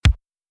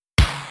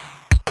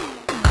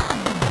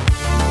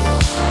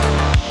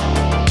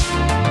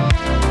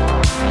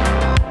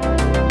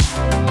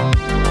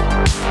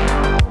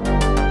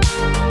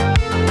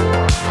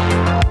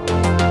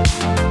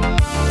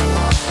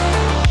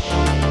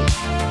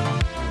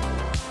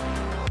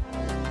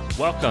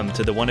Welcome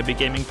to the Wannabe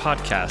Gaming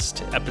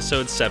Podcast,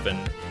 Episode 7.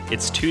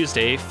 It's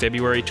Tuesday,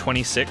 February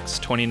 26,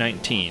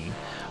 2019.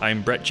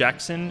 I'm Brett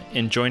Jackson,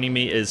 and joining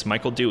me is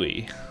Michael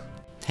Dewey.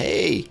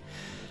 Hey!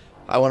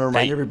 I want to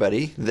remind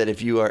everybody that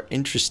if you are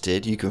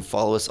interested, you can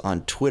follow us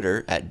on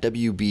Twitter at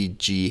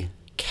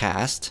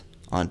WBGcast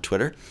on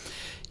Twitter.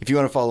 If you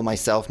want to follow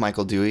myself,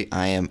 Michael Dewey,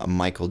 I am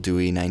Michael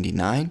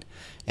Dewey99.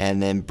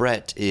 And then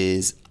Brett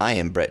is I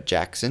am Brett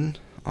Jackson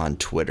on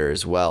Twitter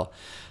as well.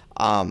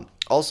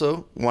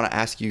 Also, want to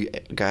ask you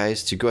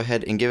guys to go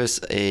ahead and give us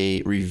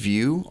a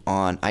review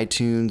on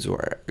iTunes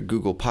or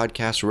Google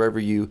Podcasts, wherever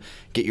you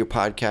get your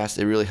podcast.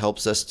 It really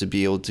helps us to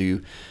be able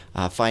to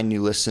find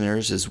new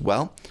listeners as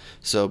well.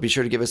 So be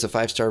sure to give us a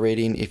 5-star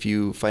rating if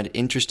you find it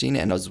interesting,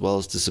 and as well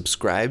as to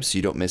subscribe so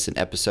you don't miss an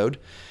episode.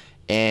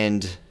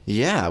 And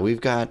yeah,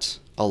 we've got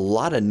a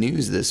lot of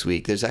news this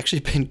week. There's actually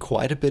been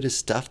quite a bit of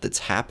stuff that's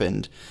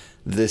happened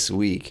this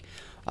week.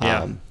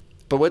 Yeah.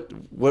 But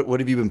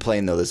what have you been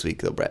playing though this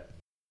week though, Brett?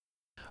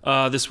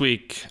 This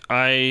week,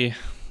 I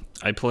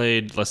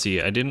played, let's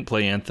see, I didn't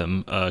play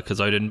Anthem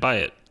because I didn't buy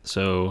it.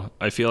 So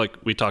I feel like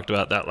we talked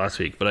about that last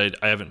week, but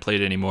I haven't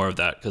played any more of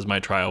that because my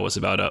trial was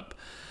about up.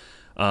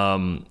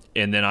 And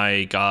then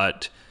I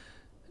got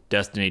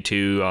Destiny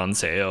 2 on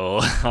sale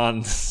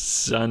on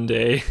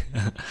Sunday.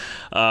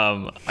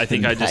 I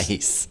think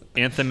Nice.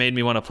 Anthem made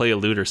me want to play a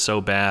looter so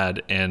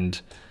bad,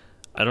 and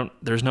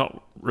there's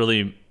not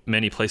really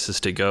many places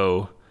to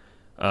go.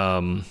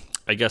 I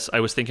guess I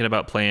was thinking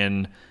about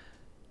playing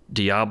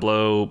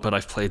Diablo, but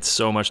I've played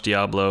so much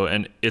Diablo,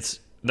 and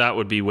that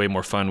would be way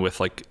more fun with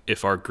like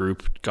if our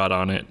group got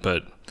on it,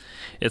 but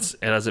it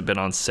hasn't been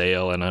on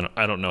sale, and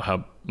I don't know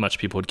how much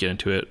people would get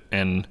into it.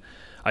 And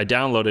I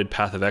downloaded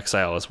Path of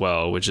Exile as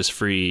well, which is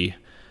free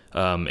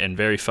and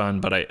very fun,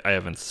 but I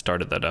haven't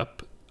started that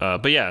up.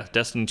 But yeah,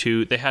 Destiny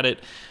 2, they had it.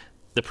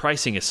 The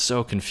pricing is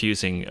so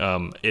confusing.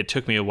 It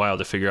took me a while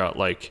to figure out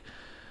like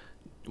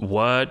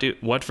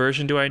what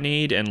version do I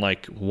need, and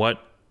like what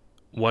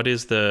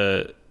is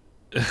the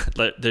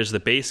there's the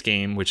base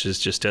game, which is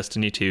just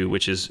Destiny 2,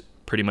 which is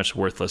pretty much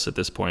worthless at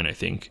this point, I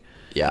think.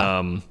 Yeah.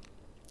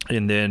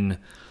 And then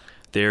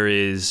there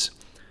is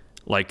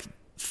like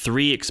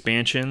 3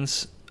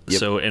 expansions. Yep.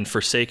 So, and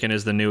Forsaken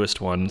is the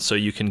newest one. So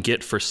you can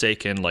get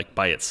Forsaken like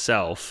by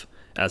itself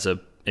as a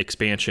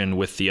expansion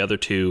with the other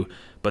 2,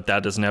 but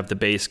that doesn't have the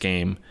base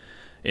game.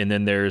 And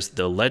then there's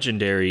the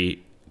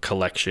Legendary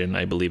Collection,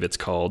 I believe it's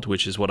called,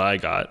 which is what I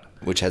got.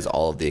 Which has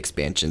all of the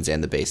expansions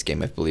and the base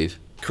game, I believe.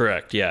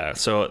 Correct. Yeah.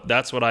 So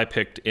that's what I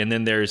picked. And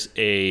then there's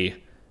a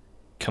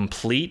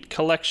complete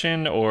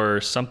collection or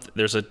something.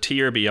 There's a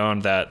tier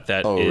beyond that.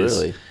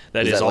 Really?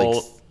 That is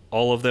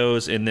all of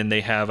those. And then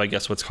they have, I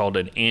guess, what's called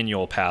an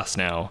annual pass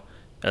now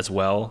as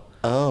well.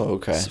 Oh,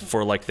 okay.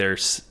 For like their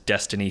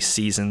Destiny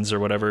seasons or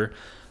whatever.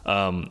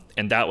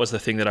 And that was the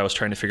thing that I was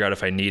trying to figure out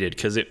if I needed,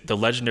 because the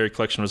Legendary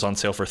Collection was on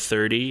sale for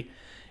 $30,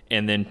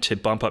 and then to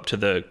bump up to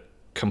the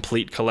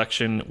complete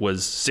collection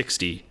was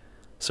 $60.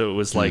 So it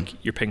was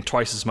like you're paying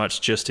twice as much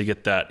just to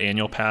get that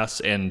annual pass,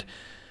 and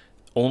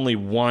only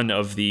one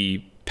of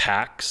the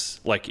packs,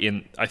 I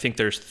think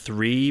there's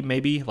 3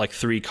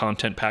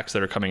 content packs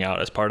that are coming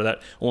out as part of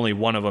that. Only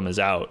one of them is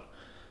out.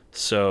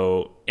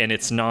 So, and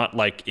it's not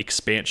like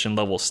expansion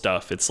level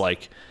stuff. It's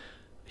like,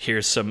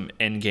 here's some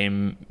end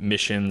game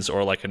missions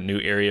or like a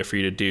new area for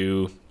you to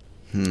do.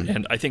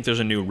 And I think there's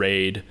a new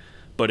raid,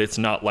 but it's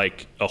not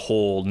like a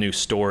whole new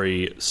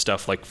story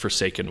stuff like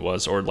Forsaken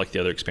was or like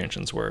the other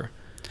expansions were.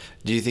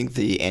 Do you think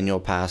the annual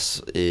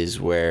pass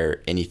is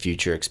where any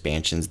future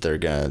expansions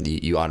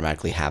you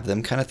automatically have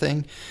them kind of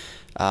thing?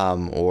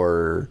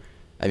 Or,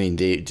 I mean,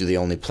 do they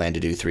only plan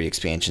to do 3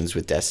 expansions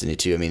with Destiny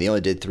 2? I mean, they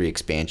only did 3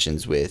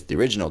 expansions with the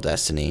original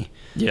Destiny.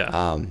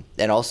 Yeah.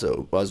 And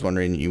also, I was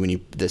wondering,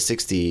 the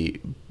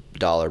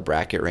 $60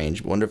 bracket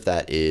range, wonder if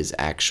that is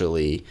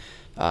actually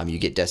you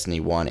get Destiny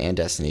 1 and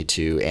Destiny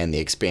 2 and the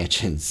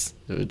expansions.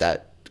 Could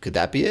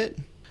that be it?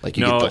 Like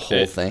you get the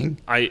whole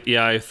thing?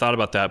 I thought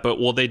about that, but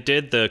they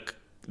did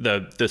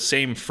the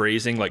same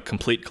phrasing, like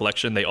complete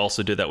collection. They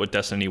also did that with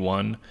Destiny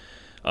 1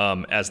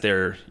 as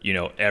their,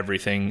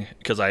 everything,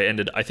 because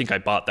I think I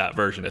bought that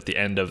version at the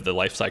end of the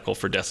life cycle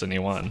for Destiny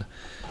 1.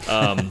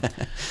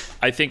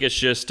 I think it's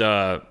just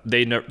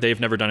they've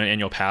never done an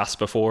annual pass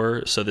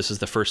before, so this is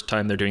the first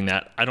time they're doing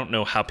that. I don't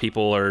know how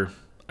people are.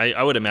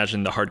 I would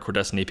imagine the hardcore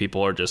Destiny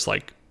people are just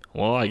like,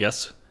 well, I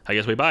guess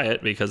we buy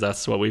it because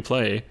that's what we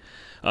play.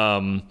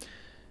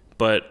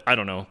 But I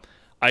don't know.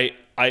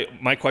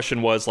 My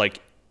question was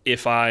like,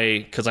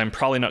 because I'm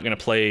probably not going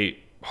to play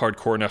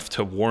hardcore enough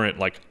to warrant,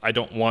 like, I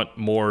don't want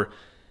more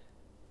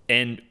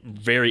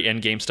very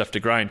end game stuff to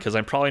grind, because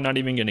I'm probably not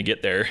even going to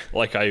get there.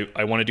 Like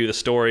I want to do the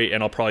story,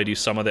 and I'll probably do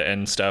some of the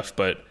end stuff,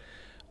 but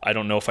I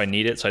don't know if I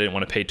need it, so I didn't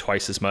want to pay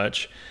twice as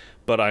much.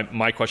 But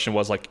my question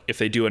was like, if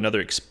they do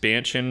another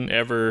expansion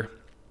ever,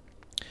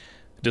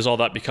 does all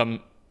that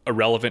become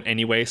irrelevant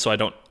anyway, so I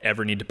don't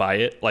ever need to buy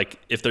it?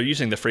 Like, if they're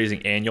using the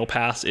phrasing annual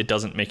pass, it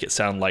doesn't make it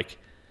sound like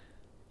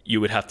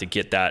you would have to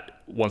get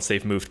that once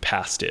they've moved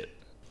past it.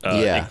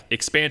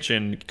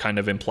 Expansion kind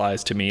of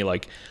implies to me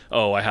like,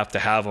 oh, I have to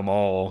have them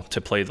all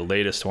to play the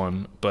latest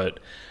one. But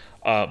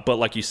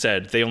like you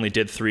said, they only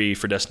did 3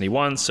 for Destiny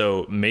 1,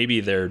 so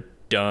maybe they're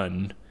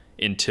done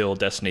until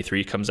Destiny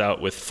 3 comes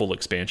out with full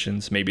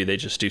expansions. Maybe they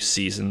just do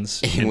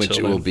seasons. In which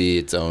it will be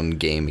its own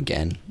game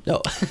again.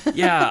 No.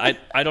 Yeah,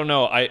 I don't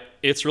know.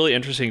 It's really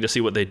interesting to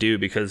see what they do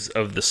because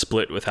of the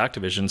split with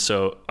Activision.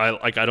 So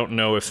I don't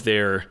know if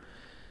their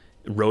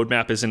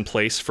roadmap is in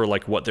place for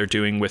like what they're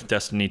doing with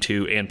Destiny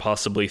 2 and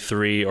possibly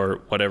 3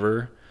 or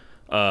whatever.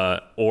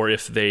 Or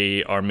if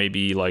they are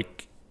maybe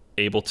like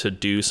able to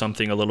do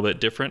something a little bit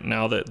different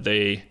now that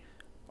they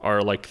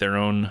are like their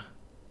own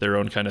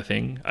kind of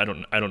thing. I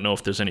don't know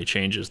if there's any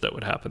changes that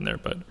would happen there,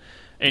 but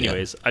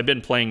anyways, I've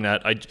been playing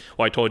that.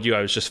 I told you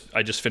I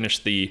just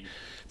finished the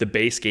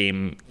base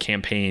game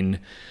campaign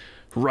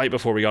right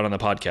before we got on the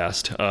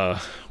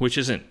podcast, which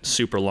isn't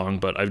super long,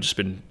 but I've just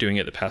been doing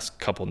it the past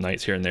couple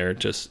nights here and there.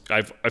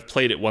 I've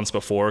played it once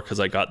before because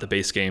I got the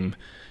base game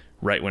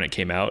right when it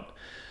came out,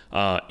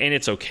 and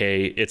it's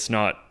okay.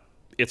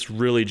 It's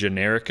really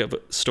generic of a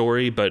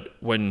story, but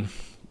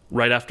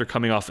right after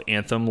coming off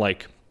Anthem,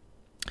 like,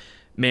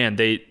 man,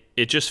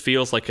 it just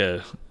feels like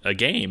a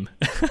game.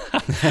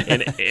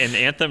 and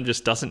Anthem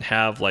just doesn't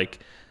have like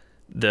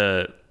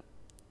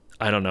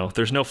I don't know,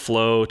 there's no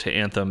flow to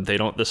Anthem.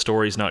 The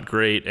story's not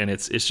great, and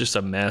it's just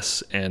a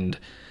mess. And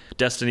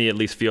Destiny at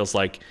least feels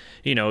like,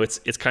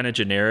 it's kind of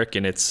generic,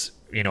 and it's,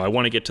 I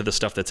want to get to the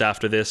stuff that's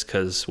after this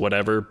because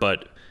whatever,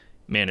 but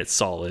man, it's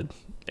solid.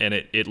 And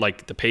it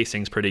like the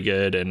pacing's pretty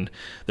good, and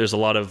there's a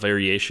lot of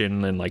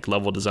variation and like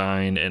level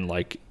design, and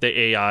like the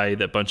AI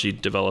that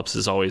Bungie develops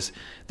is always,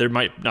 there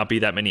might not be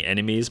that many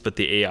enemies, but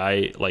the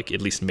AI like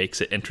at least makes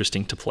it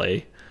interesting to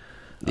play.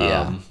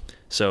 Yeah.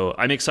 So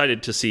I'm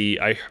excited to see.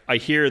 I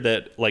hear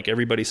that like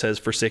everybody says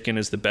Forsaken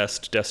is the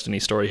best Destiny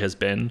story has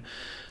been.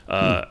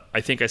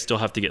 I think I still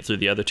have to get through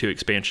the other 2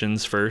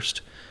 expansions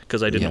first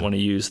because I didn't want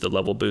to use the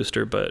level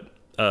booster, but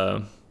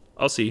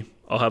I'll see.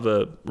 I'll have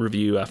a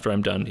review after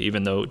I'm done,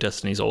 even though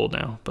Destiny's old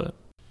now. But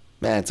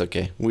man, it's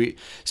okay.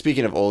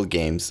 Speaking of old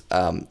games,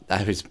 I'm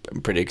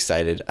pretty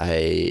excited.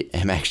 I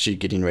am actually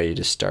getting ready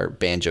to start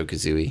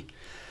Banjo-Kazooie.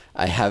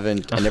 I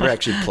never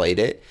actually played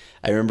it.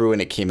 I remember when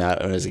it came out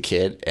when I was a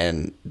kid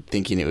and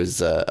thinking it was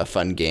a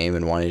fun game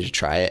and wanting to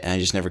try it, and I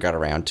just never got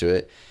around to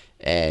it.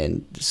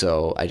 And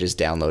so I just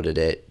downloaded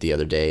it the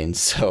other day, and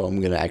so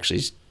I'm going to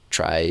actually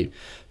try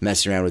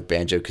messing around with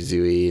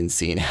Banjo-Kazooie and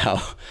seeing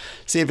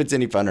if it's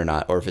any fun or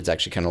not, or if it's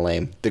actually kind of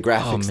lame. The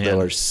graphics though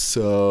are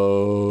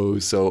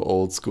so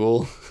old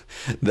school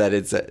that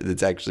it's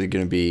actually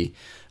going to be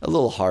a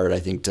little hard, I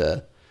think,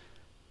 to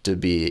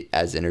be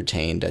as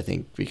entertained, I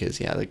think, because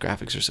the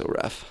graphics are so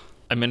rough.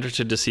 I'm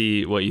interested to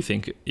see what you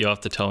think. You'll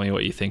have to tell me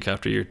what you think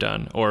after you're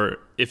done, or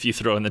if you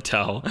throw in the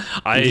towel.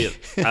 I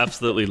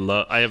absolutely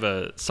I have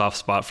a soft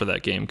spot for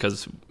that game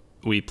because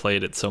we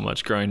played it so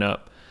much growing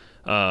up.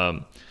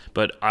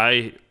 But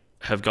I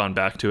have gone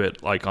back to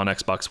it like on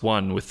Xbox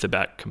One with the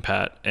back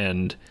compat,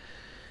 and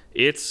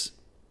it's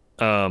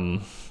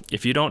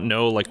if you don't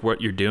know like what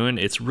you're doing,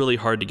 it's really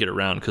hard to get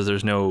around because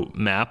there's no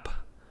map.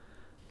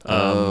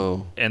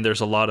 And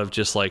there's a lot of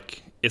just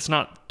like, it's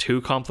not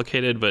too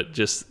complicated, but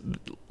just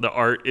the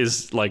art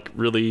is like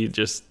really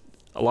just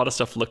a lot of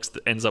stuff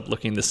ends up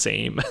looking the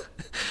same.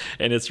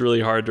 And it's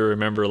really hard to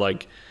remember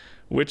like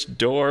which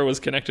door was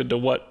connected to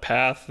what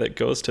path that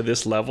goes to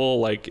this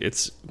level.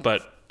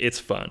 But it's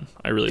fun.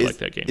 I really like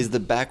that game. Is the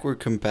backward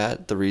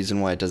compat the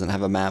reason why it doesn't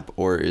have a map,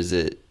 or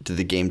did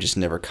the game just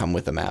never come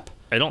with a map?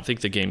 I don't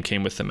think the game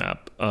came with the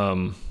map.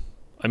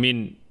 I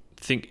mean,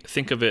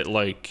 think of it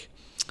like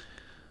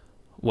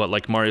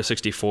like Mario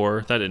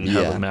 64, that didn't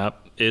have a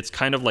map. It's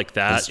kind of like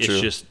that. It's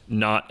just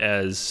not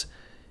as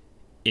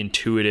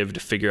intuitive to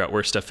figure out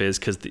where stuff is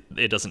because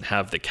it doesn't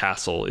have the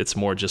castle. It's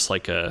more just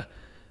like an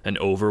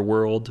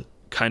overworld,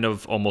 kind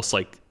of almost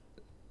like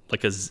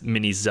a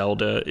mini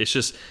Zelda.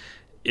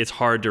 It's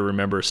hard to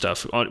remember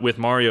stuff. With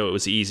Mario, it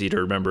was easy to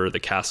remember the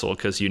castle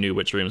because you knew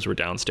which rooms were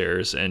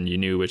downstairs and you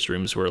knew which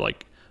rooms were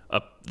like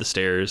up the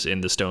stairs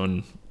in the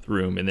stone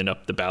room and then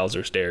up the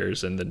Bowser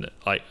stairs, and then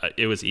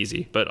it was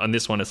easy. But on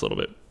this one, it's a little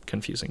bit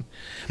confusing.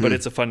 But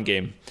it's a fun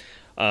game.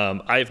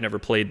 I've never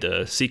played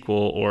the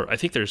sequel, or I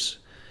think there's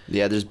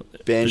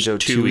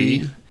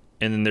Banjo-Tooie,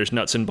 and then there's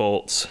Nuts and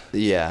Bolts.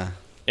 Yeah.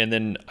 And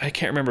then I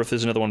can't remember if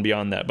there's another one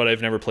beyond that, but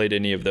I've never played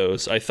any of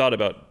those. I thought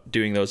about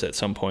doing those at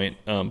some point,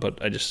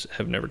 but I just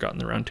have never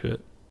gotten around to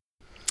it.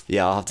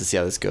 Yeah, I'll have to see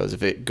how this goes.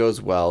 If it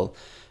goes well,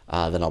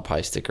 then I'll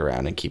probably stick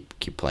around and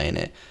keep playing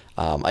it.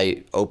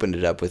 I opened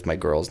it up with my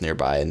girls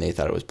nearby, and they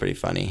thought it was pretty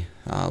funny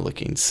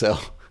looking. So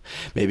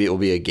maybe it will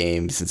be a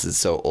game, since it's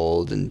so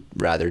old and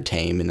rather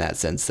tame in that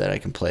sense, that I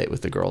can play it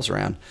with the girls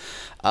around.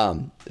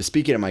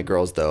 Speaking of my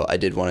girls, though, I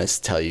did want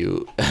to tell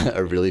you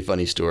a really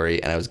funny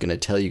story, and I was going to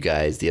tell you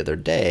guys the other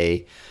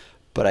day,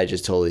 but I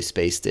just totally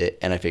spaced it,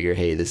 and I figure,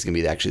 hey, this is going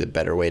to be actually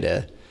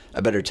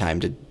a better time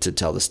to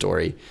tell the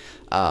story.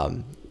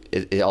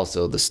 It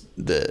also,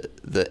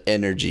 the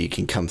energy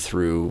can come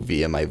through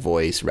via my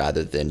voice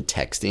rather than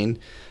texting.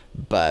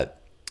 But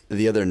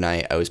the other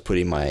night I was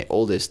putting my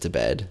oldest to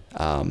bed,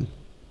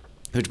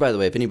 which, by the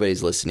way, if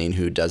anybody's listening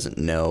who doesn't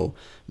know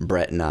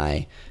Brett and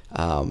I,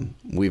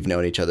 we've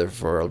known each other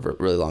for a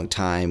really long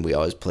time. We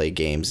always play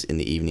games in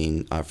the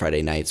evening,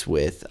 Friday nights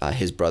with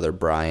his brother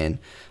Brian,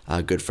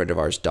 a good friend of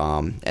ours,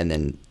 Dom, and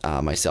then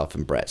myself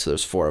and Brett. So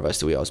there's 4 of us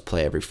that we always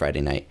play every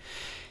Friday night.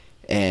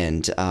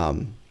 And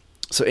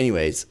so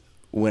anyways,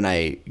 when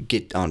I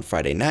get on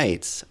Friday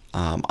nights,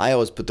 I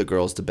always put the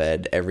girls to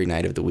bed every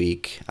night of the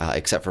week,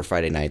 except for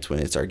Friday nights when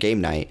it's our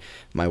game night.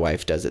 My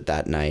wife does it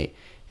that night.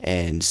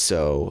 And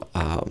so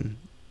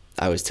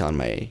I was telling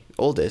my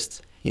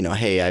oldest,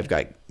 hey, I've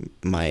got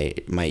my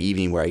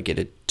evening where I get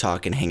to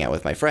talk and hang out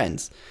with my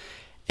friends.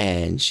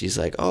 And she's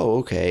like, oh,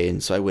 okay.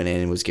 And so I went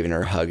in and was giving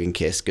her a hug and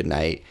kiss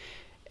goodnight.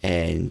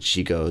 And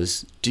she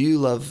goes, do you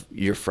love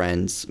your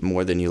friends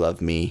more than you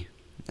love me?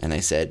 And I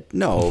said,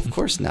 no, of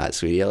course not,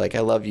 sweetie.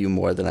 I love you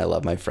more than I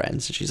love my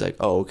friends. And she's like,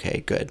 oh,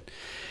 okay, good.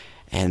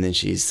 And then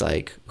she's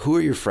like, who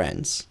are your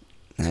friends?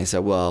 And I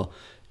said, well,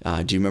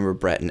 do you remember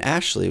Brett and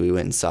Ashley? We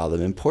went and saw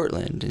them in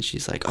Portland. And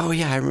she's like, oh,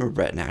 yeah, I remember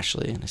Brett and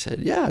Ashley. And I said,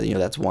 yeah,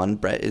 that's one.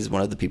 Brett is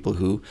one of the people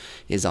who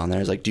is on there.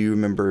 I was like, do you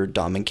remember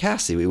Dom and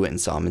Cassie? We went and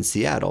saw them in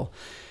Seattle.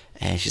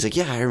 And she's like,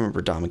 yeah, I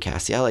remember Dom and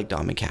Cassie. I like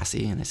Dom and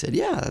Cassie. And I said,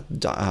 yeah,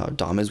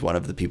 Dom is one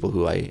of the people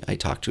who I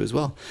talked to as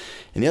well.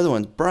 And the other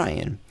one's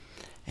Brian.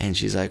 And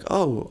she's like,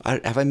 oh,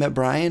 have I met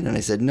Brian? And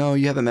I said, no,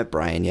 you haven't met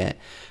Brian yet.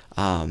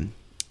 And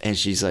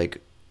she's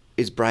like,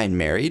 is Brian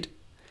married?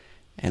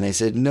 And I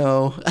said,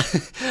 no,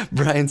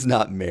 Brian's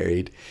not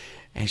married.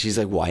 And she's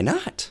like, why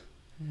not?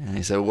 And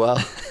I said,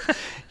 well,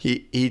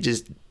 he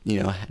just,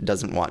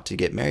 doesn't want to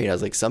get married. I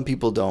was like, some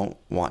people don't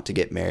want to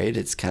get married.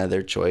 It's kind of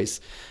their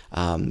choice.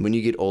 When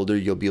you get older,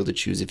 you'll be able to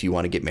choose if you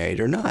want to get married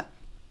or not.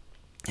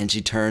 And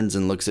she turns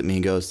and looks at me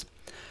and goes,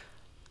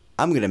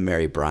 I'm going to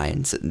marry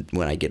Brian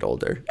when I get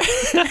older.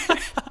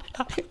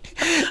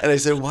 And I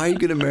said, why are you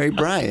going to marry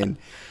Brian?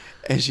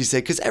 And she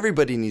said, because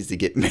everybody needs to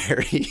get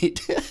married.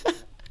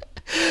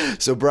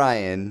 So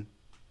Brian,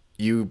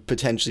 you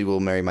potentially will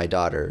marry my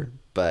daughter,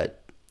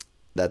 but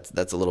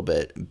that's a little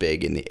bit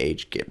big in the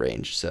age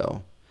range.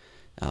 So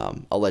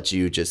I'll let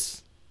you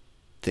just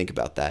think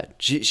about that.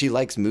 She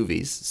likes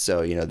movies,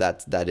 so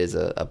that is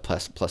a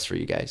plus for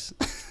you guys.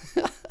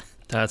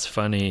 That's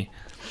funny.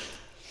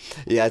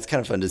 Yeah, it's kind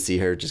of fun to see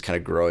her just kind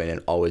of growing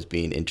and always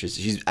being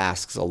interested. She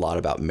asks a lot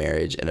about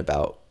marriage and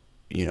about,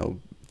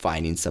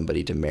 finding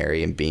somebody to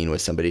marry and being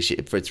with somebody.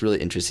 It's really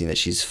interesting that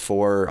she's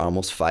 4,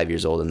 almost 5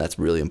 years old, and that's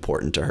really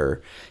important to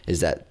her,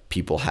 is that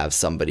people have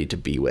somebody to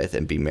be with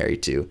and be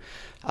married to.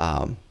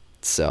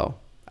 So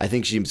I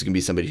think she's going to be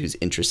somebody who's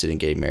interested in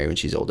getting married when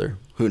she's older.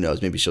 Who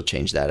knows? Maybe she'll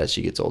change that as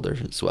she gets older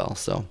as well.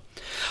 So,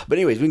 but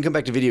anyways, we can come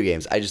back to video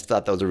games. I just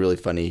thought that was a really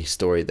funny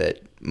story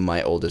that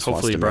my oldest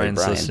wants to marry Brian.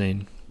 Hopefully Brian's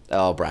listening.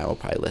 Oh, Brian will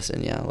probably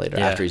listen, later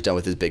after he's done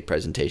with his big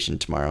presentation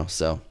tomorrow.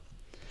 So,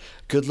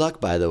 good luck,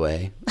 by the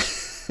way.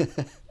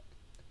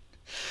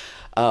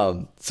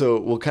 So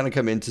we'll kind of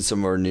come into some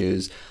more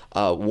news.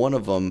 One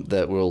of them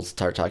that we'll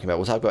start talking about,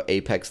 we'll talk about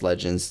Apex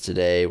Legends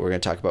today. We're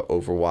going to talk about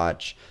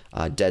Overwatch,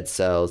 Dead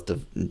Cells,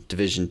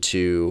 Division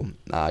 2,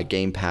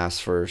 Game Pass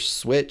for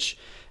Switch,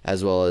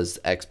 as well as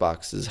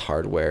Xbox's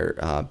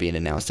hardware being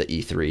announced at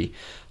E3.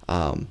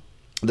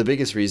 The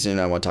biggest reason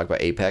I want to talk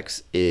about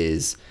Apex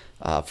is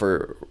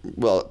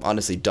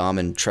honestly, Dom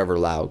and Trevor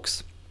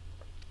Laux.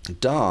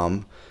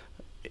 Dom,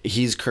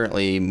 he's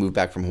currently moved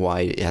back from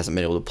Hawaii. He hasn't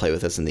been able to play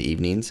with us in the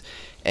evenings.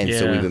 And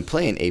so we've been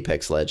playing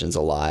Apex Legends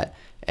a lot.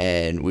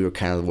 And we were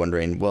kind of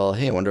wondering, well,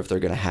 hey, I wonder if they're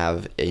going to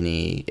have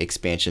any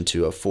expansion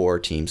to a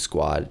 4-team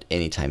squad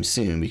anytime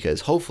soon,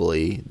 because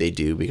hopefully they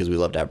do, because we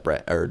love to have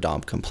Brett or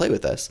Dom come play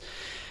with us.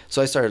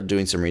 So I started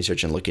doing some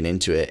research and looking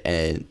into it,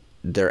 and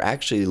they're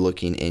actually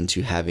looking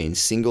into having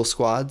single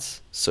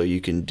squads. So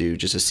you can do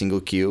just a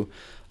single queue,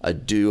 a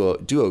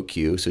duo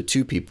queue, so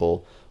 2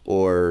 people,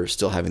 or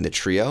still having the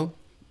trio.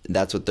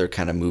 That's what they're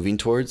kind of moving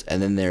towards.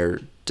 And then they're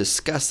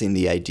discussing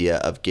the idea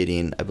of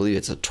getting, I believe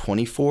it's a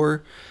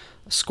 24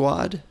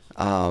 squad,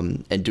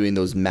 and doing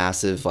those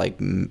massive,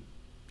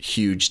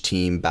 huge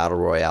team battle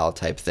royale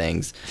type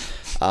things,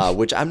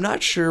 which I'm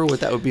not sure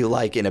what that would be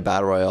like in a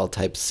battle royale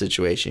type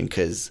situation.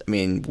 Because,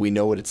 we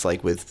know what it's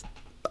like with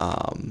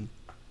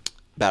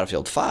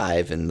Battlefield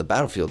 5 and the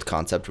Battlefield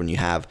concept when you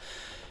have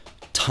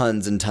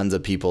tons and tons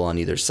of people on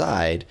either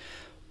side,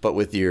 but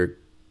with your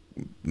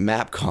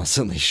map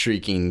constantly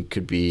shrieking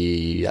could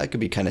be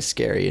kind of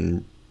scary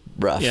and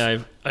rough.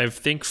 Yeah, I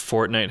think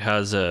Fortnite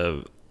has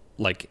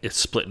it's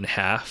split in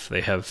half.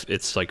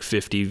 It's like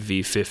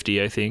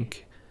 50v50, I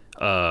think.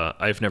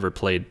 I've never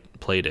played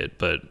it,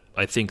 but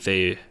I think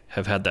they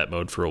have had that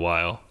mode for a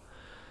while.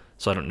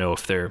 So I don't know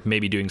if they're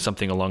maybe doing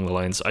something along the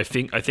lines. I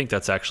think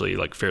that's actually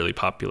fairly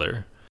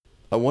popular.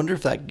 I wonder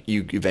if that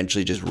you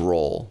eventually just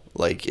roll.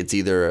 It's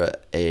either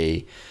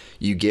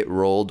you get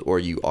rolled or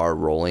you are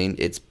rolling.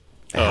 It's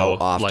how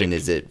often like,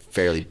 is it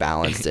fairly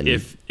balanced? And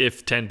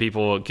if 10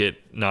 people get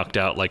knocked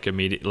out like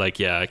immediate, like,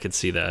 yeah, I could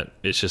see that.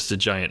 It's just a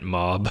giant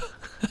mob.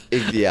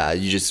 yeah,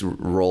 you just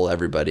roll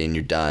everybody and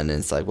you're done. And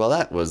it's like, well,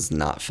 that was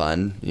not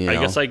fun. You know? I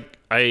guess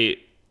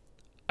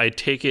I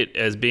take it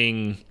as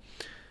being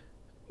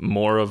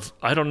more of,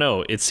 I don't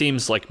know, it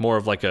seems like more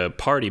of like a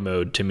party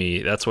mode to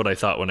me. That's what I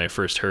thought when I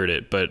first heard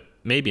it, but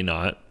maybe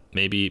not.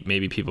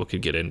 Maybe people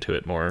could get into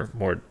it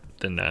more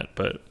than that.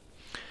 But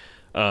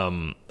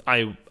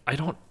I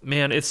don't,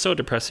 man, it's so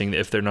depressing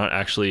if they're not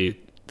actually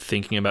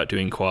thinking about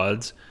doing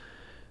quads.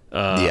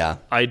 Yeah,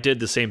 I did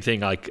the same thing.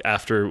 Like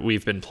after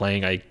we've been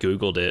playing, I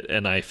Googled it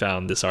and I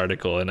found this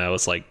article and I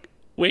was like,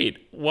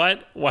 wait,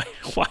 what? Why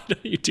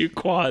don't you do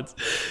quads?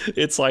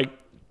 It's like,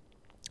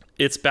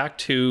 it's back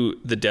to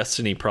the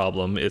Destiny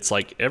problem. It's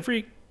like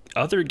every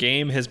other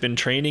game has been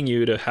training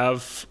you to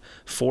have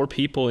 4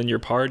 people in your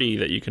party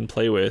that you can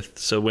play with.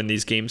 So when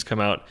these games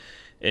come out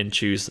and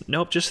choose,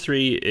 nope, just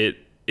 3,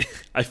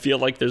 I feel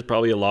like there's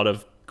probably a lot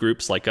of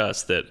groups like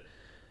us that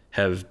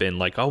have been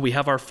like, oh, we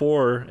have our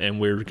 4 and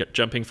we're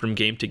jumping from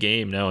game to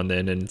game now and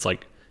then. And it's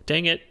like,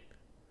 dang it.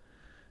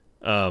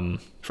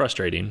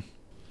 Frustrating.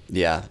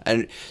 Yeah.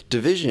 And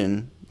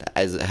Division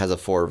has a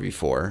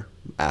 4v4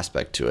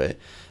 aspect to it.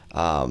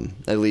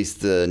 At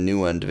least the new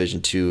one,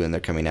 Division 2, and they're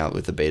coming out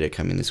with the beta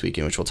coming this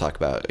weekend, which we'll talk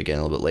about again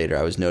a little bit later.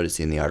 I was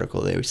noticing in the article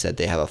they said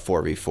they have a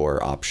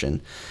 4v4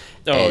 option.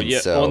 Oh, and yeah.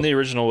 So, well, the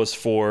original was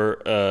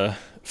 4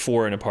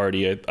 in a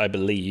party, I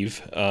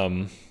believe.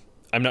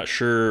 I'm not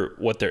sure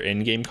what their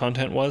in-game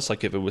content was,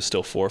 like if it was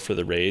still 4 for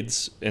the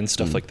raids and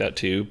stuff like that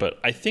too. But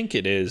I think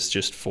it is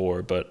just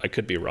 4, but I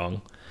could be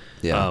wrong.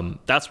 Yeah.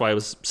 That's why I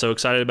was so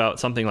excited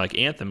about something like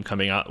Anthem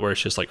coming out, where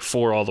it's just like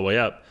 4 all the way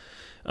up.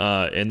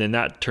 And then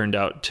that turned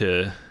out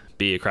to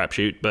be a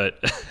crapshoot. But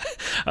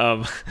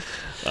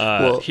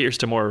here's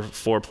to more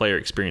 4-player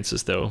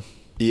experiences, though.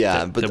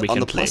 Yeah, but on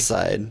the plus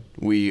side,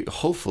 we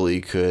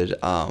hopefully could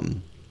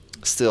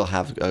still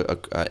have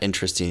a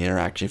interesting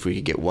interaction if we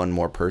could get one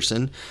more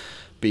person,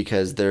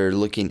 because they're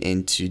looking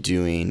into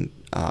doing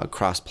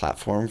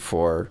cross-platform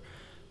for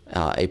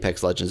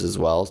Apex Legends as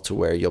well, to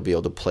where you'll be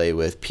able to play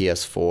with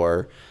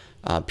PS4,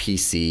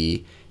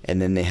 PC,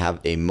 and then they have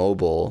a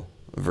mobile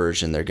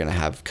version they're going to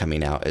have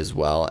coming out as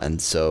well.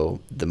 And so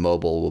the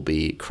mobile will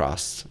be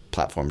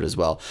cross-platformed as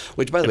well,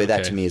 which, by the way,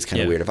 that to me is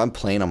kind of weird. If I'm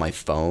playing on my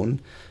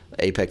phone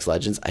Apex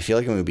Legends, I feel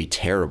like I'm going to be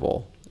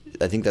terrible.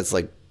 I think that's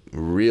like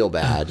real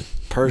bad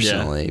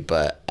personally,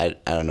 but I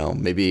don't know.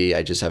 Maybe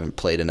I just haven't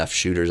played enough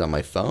shooters on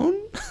my phone.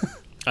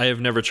 I have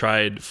never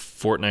tried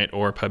Fortnite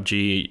or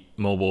PUBG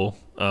mobile.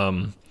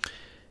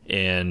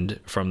 And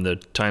from the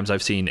times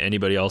I've seen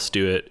anybody else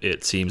do it,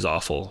 it seems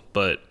awful.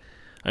 But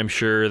I'm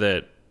sure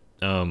that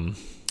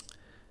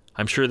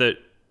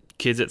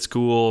kids at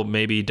school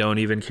maybe don't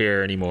even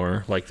care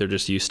anymore. Like they're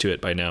just used to it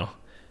by now.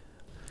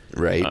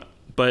 Right.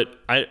 But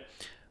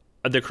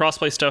the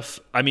crossplay stuff,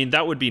 I mean,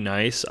 that would be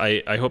nice.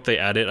 I hope they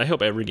add it. I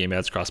hope every game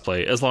adds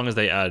crossplay, as long as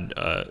they add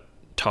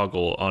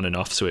toggle on and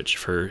off switch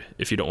for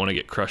if you don't want to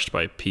get crushed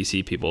by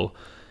PC people.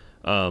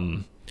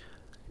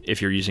 If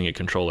you're using a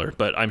controller,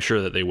 but I'm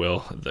sure that they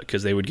will,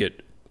 because they would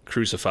get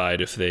crucified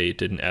if they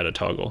didn't add a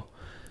toggle.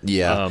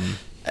 Yeah.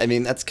 I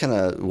mean, that's kind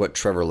of what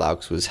Trevor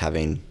Laux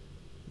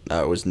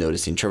was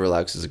noticing. Trevor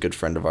Laux is a good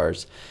friend of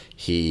ours.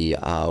 He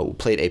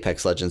played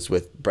Apex Legends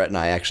with Brett and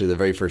I, actually, the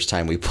very first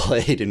time we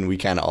played, and we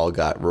kind of all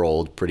got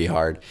rolled pretty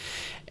hard.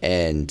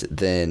 And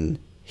then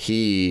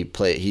he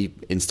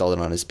installed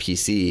it on his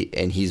PC,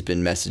 and he's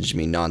been messaging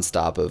me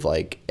nonstop of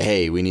like,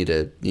 hey, you need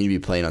to be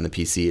playing on the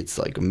PC. It's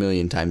like a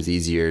million times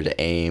easier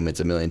to aim. It's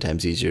a million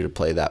times easier to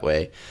play that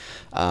way.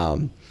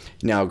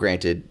 Now,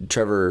 granted,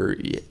 Trevor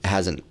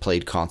hasn't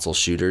played console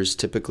shooters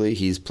typically.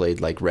 He's played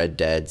like Red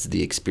Dead's,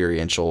 the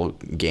experiential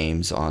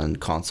games on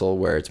console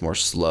where it's more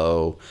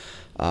slow.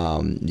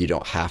 You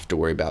don't have to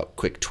worry about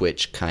quick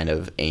twitch kind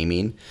of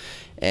aiming.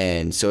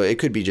 And so it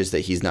could be just that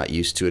he's not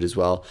used to it as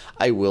well.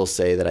 I will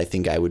say that I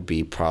think I would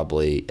be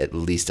probably at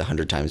least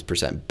 100 times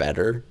 %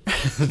 better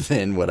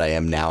than what I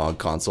am now on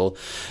console,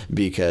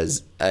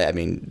 because, I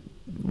mean,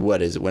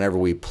 whenever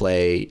we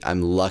play,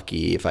 I'm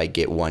lucky if I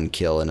get one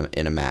kill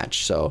in a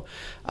match. So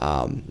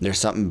there's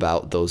something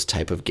about those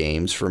type of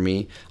games for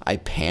me. I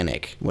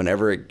panic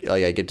whenever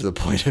I get to the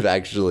point of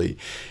actually,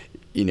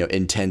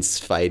 intense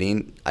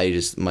fighting.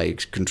 My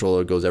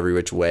controller goes every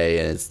which way,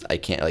 and I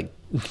can't like,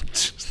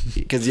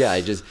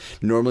 because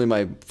normally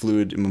my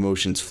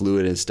motion's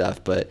fluid and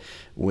stuff, but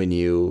when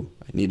you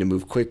need to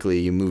move quickly,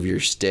 you move your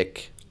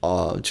stick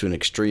to an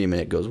extreme, and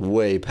it goes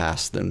way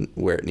past than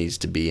where it needs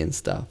to be and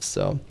stuff.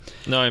 So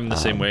no, I'm the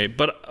same way,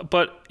 but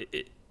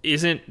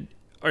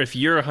or if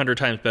you're 100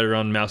 times better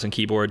on mouse and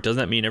keyboard, doesn't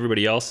that mean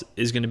everybody else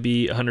is going to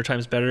be 100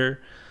 times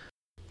better?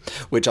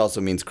 Which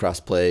also means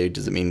crossplay.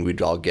 Does it mean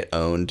we'd all get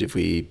owned if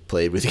we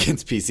played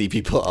against PC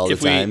people all the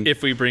time?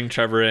 If we bring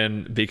Trevor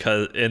in,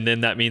 and then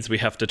that means we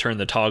have to turn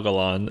the toggle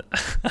on,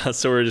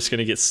 so we're just going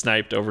to get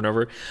sniped over and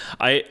over.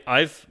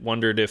 I've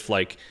wondered if,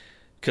 like,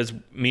 because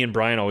me and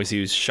Brian always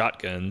use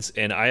shotguns,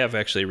 and I have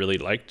actually really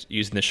liked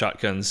using the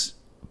shotguns,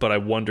 but I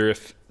wonder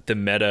if the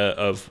meta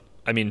of,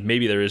 I mean,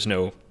 maybe there is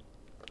no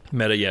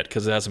meta yet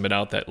because it hasn't been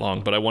out that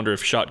long, but I wonder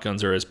if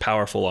shotguns are as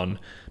powerful on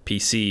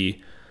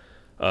PC,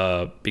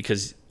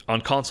 because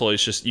on console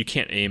it's just, you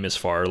can't aim as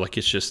far. Like,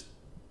 it's just,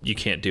 you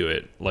can't do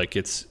it. Like,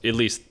 it's, at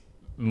least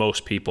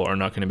most people are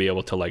not going to be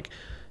able to like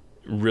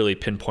really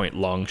pinpoint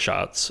long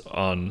shots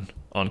on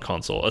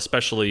console,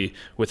 especially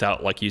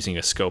without like using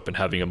a scope and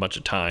having a bunch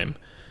of time.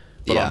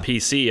 But on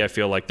PC, I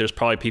feel like there's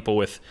probably people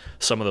with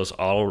some of those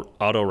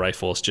auto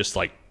rifles just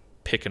like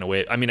picking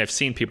away. I mean, I've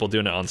seen people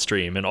doing it on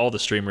stream, and all the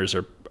streamers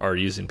are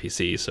using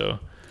PC. So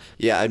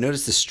yeah, I've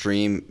noticed the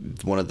stream,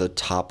 one of the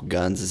top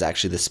guns is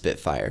actually the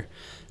Spitfire.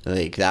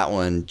 Like, that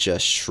one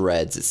just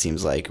shreds, it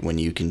seems like, when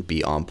you can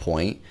be on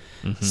point.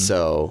 Mm-hmm.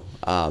 So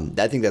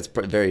I think that's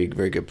a very,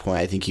 very good point.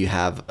 I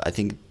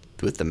think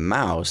with the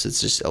mouse,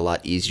 it's just a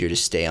lot easier to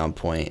stay on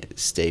point,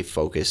 stay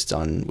focused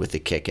on with the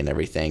kick and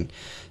everything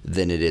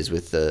than it is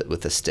with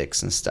the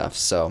sticks and stuff.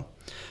 So,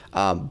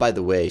 by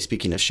the way,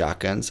 speaking of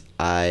shotguns,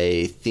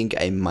 I think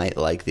I might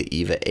like the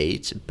EVA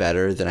 8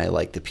 better than I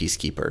like the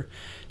Peacekeeper.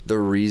 The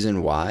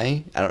reason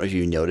why, I don't know if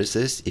you notice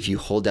this, if you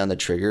hold down the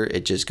trigger,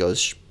 it just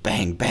goes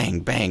bang, bang,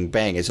 bang,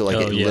 bang. And so like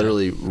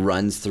literally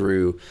runs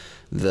through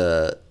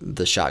the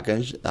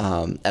shotgun,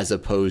 as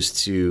opposed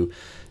to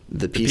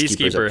the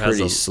Peacekeepers are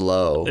pretty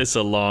slow. It's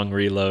a long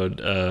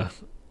reload.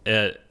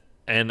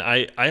 And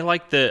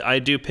I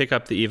do pick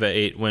up the EVA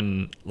 8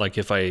 when, like,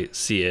 if I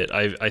see it.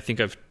 I think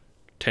I've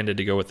tended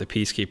to go with the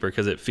Peacekeeper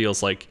because it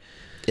feels like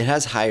it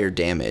has higher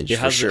damage. It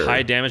has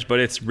high damage,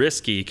 but it's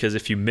risky because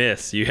if you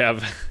miss, you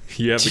have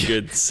a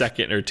good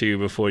second or two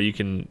before you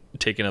can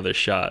take another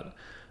shot.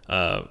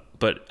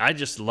 But I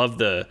just love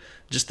the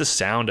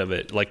sound of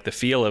it. Like, the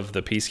feel of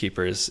the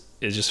Peacekeeper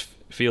it just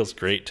feels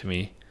great to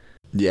me.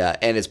 Yeah,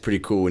 and it's pretty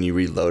cool when you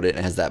reload it and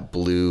it has that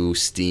blue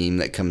steam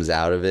that comes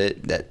out of it.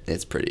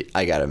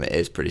 I gotta admit,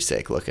 it's pretty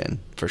sick looking,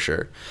 for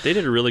sure. They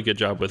did a really good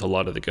job with a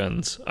lot of the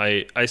guns.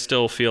 I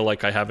still feel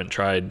like I haven't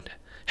tried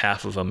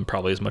half of them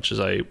probably as much as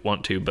I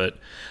want to, but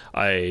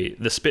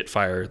the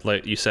Spitfire,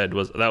 like you said,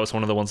 was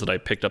one of the ones that I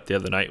picked up the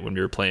other night when we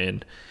were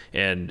playing,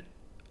 and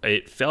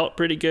it felt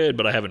pretty good,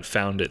 but I haven't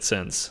found it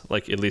since,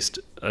 like, at least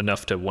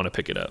enough to want to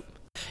pick it up.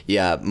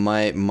 Yeah,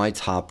 my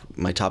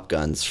top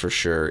guns for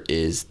sure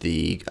is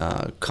the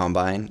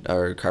carbine.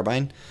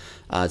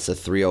 It's a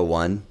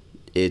 301.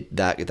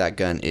 That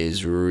gun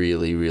is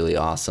really, really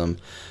awesome.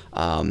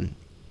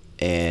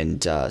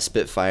 And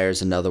Spitfire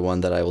is another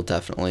one that I will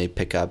definitely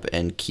pick up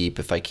and keep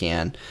if I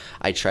can.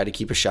 I try to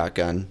keep a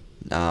shotgun,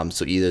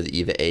 so either the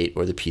EVA 8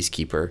 or the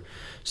Peacekeeper.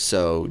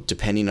 So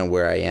depending on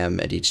where I am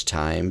at each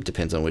time,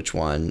 depends on which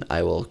one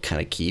I will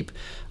kind of keep.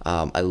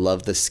 I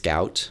love the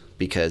Scout,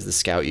 because the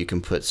Scout you can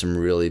put some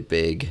really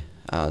big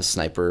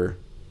sniper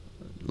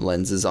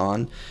lenses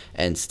on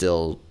and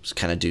still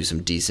kind of do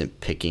some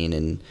decent picking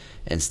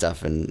and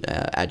stuff and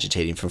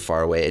agitating from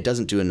far away. It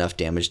doesn't do enough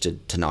damage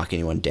to knock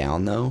anyone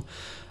down, though,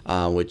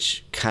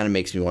 which kind of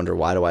makes me wonder,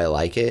 why do I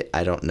like it?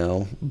 I don't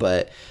know.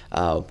 But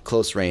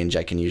close range,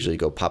 I can usually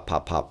go pop,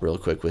 pop, pop real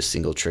quick with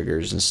single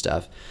triggers and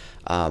stuff.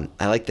 I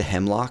like the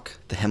Hemlock.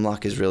 The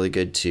Hemlock is really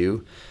good,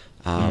 too.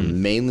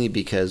 Mainly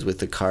because with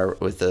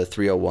the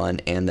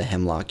 301 and the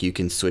Hemlock, you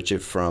can switch it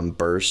from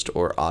burst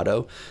or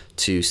auto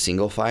to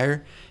single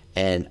fire,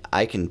 and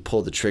I can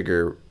pull the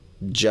trigger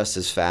just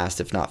as fast,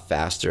 if not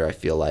faster, I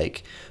feel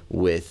like,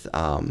 with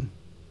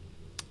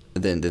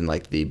than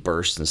like the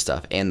burst and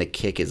stuff, and the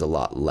kick is a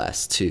lot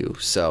less too.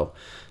 So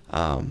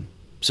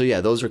yeah,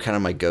 those are kind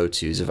of my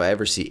go-tos. If I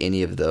ever see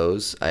any of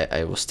those,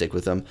 I will stick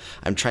with them.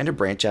 I'm trying to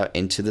branch out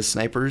into the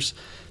snipers.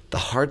 The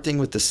hard thing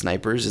with the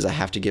snipers is I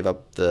have to give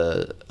up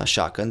a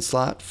shotgun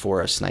slot for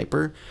a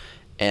sniper,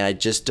 and I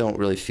just don't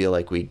really feel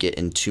like we get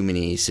in too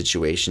many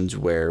situations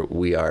where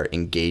we are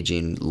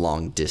engaging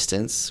long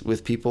distance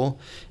with people.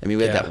 I mean,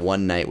 we had that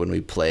one night when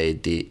we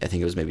played I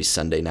think it was maybe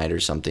Sunday night or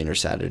something, or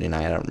Saturday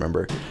night, I don't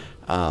remember.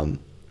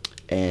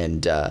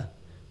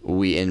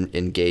 We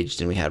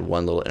engaged and we had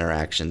one little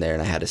interaction there,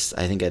 and I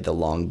think I had the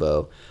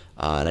longbow.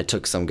 And I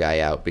took some guy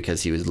out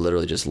because he was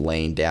literally just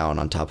laying down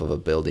on top of a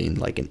building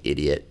like an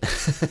idiot.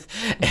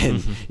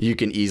 And you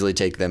can easily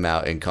take them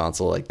out in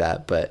console like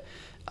that. But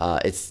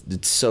it's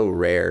so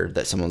rare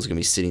that someone's going to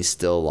be sitting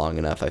still long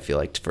enough, I feel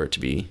like, for it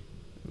to be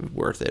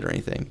worth it or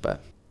anything.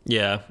 But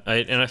yeah,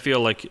 I feel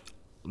like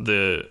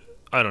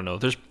I don't know,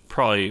 there's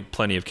probably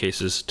plenty of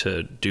cases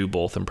to do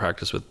both and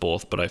practice with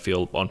both. But I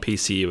feel on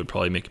PC it would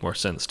probably make more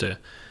sense to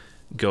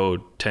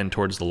tend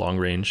towards the long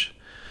range.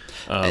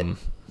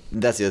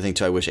 That's the other thing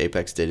too. I wish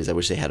Apex did, is I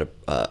wish they had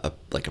a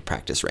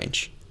practice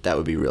range. That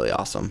would be really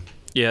awesome.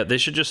 Yeah, they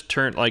should just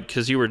turn, like,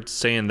 because you were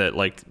saying that,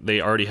 like, they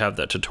already have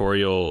that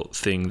tutorial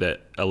thing that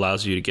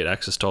allows you to get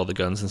access to all the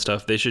guns and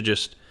stuff. They should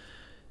just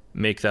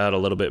make that a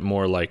little bit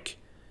more like,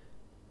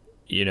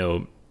 you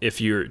know,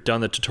 if you're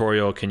done the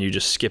tutorial, can you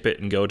just skip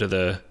it and go to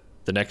the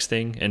next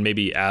thing, and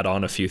maybe add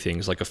on a few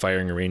things like a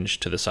firing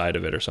range to the side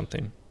of it or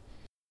something.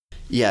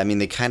 Yeah, I mean,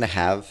 they kind of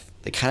have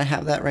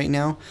that right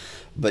now,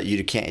 but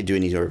you can't do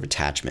any sort of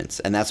attachments.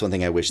 And that's one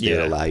thing I wish they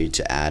would allow you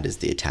to add, is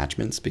the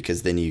attachments,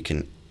 because then you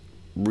can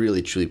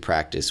really truly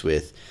practice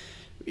with,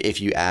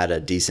 if you add a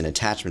decent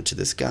attachment to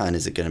this gun,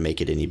 is it going to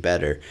make it any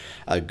better?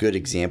 A good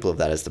example of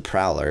that is the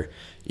Prowler.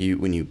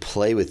 When you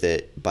play with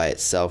it by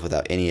itself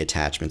without any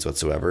attachments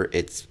whatsoever,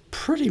 it's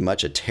pretty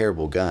much a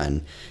terrible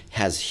gun.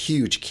 Has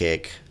huge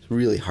kick,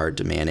 really hard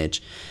to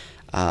manage.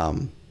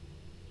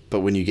 But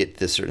when you get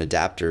the certain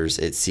adapters,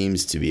 it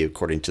seems to be,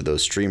 according to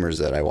those streamers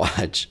that I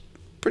watch,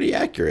 pretty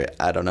accurate.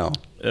 I don't know.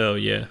 Oh,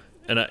 yeah.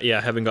 And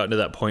I haven't gotten to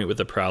that point with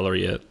the Prowler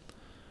yet.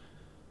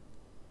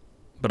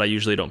 But I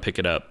usually don't pick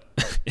it up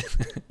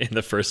in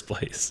the first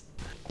place.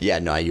 Yeah,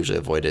 no, I usually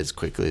avoid it as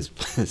quickly, as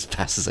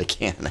fast as I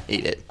can. I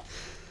hate it.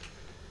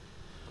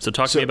 So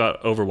talk to me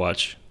about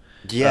Overwatch.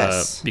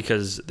 Yes.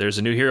 Because there's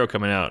a new hero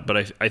coming out,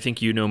 but I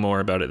think you know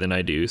more about it than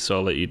I do, so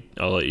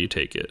I'll let you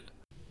take it.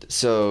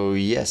 So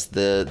yes,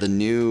 the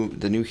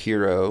new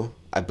hero,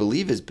 I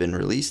believe, has been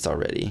released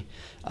already.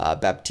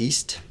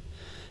 Baptiste.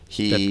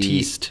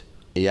 Baptiste.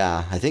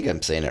 Yeah, I think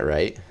I'm saying it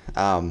right.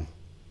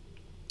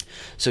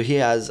 So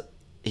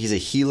he's a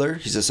healer.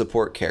 He's a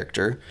support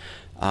character.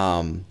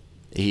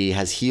 He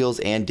has heals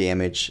and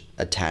damage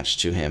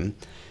attached to him.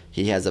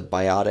 He has a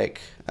biotic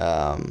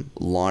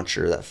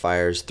launcher that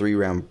fires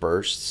 3-round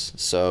bursts.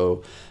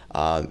 So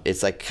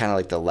it's like kind of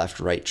like the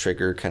left-right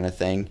trigger kind of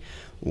thing,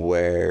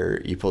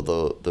 where you pull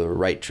the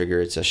right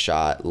trigger, it's a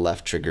shot.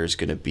 Left trigger is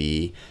going to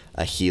be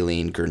a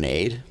healing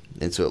grenade.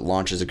 And so it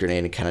launches a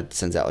grenade and kind of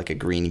sends out like a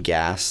green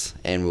gas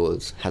and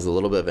has a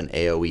little bit of an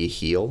AoE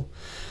heal.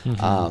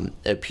 Mm-hmm.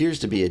 It appears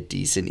to be a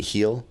decent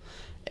heal.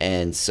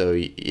 And so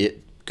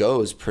it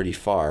goes pretty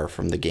far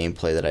from the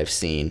gameplay that I've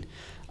seen.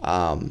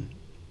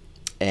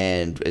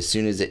 And as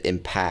soon as it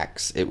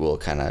impacts, it will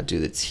kind of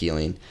do its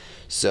healing.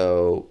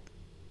 So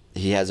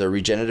he has a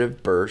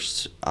regenerative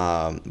burst,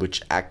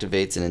 which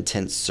activates an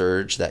intense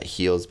surge that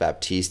heals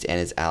Baptiste and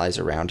his allies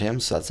around him.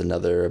 So that's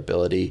another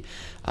ability,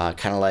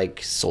 kind of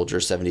like Soldier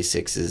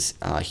 76's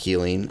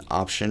healing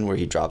option, where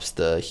he drops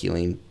the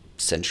healing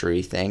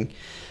sentry thing.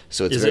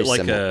 So it's very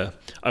similar.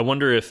 I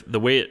wonder if the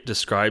way it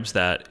describes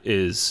that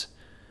is,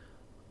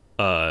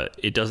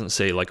 it doesn't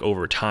say like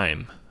over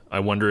time. I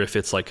wonder if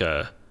it's like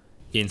an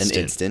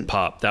instant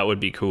pop. That would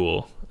be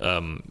cool.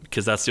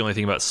 Because that's the only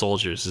thing about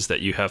soldiers, is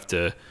that you have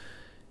to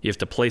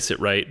place it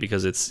right,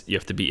 because you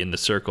have to be in the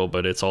circle,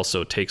 but it's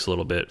also takes a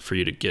little bit for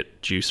you to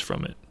get juice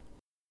from it.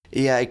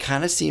 Yeah, it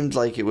kind of seemed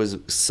like it was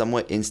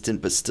somewhat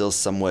instant, but still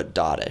somewhat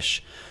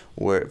dottish,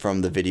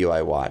 from the video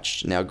I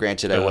watched. Now,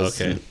 granted,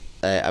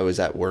 I was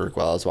at work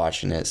while I was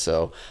watching it,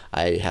 so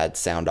I had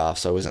sound off,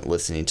 so I wasn't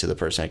listening to the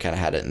person. I kind of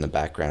had it in the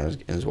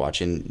background and was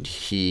watching.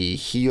 He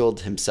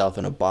healed himself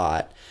in a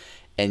bot,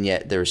 and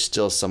yet there's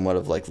still somewhat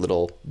of like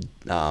little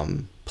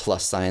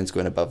plus signs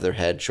going above their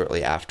head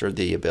shortly after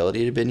the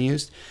ability had been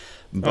used.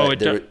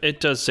 But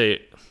it does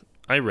say,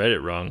 I read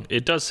it wrong.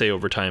 It does say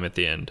overtime at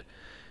the end.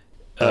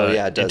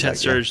 It does. Intense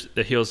surge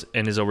that heals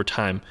and is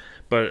overtime.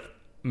 But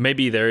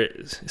maybe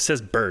it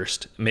says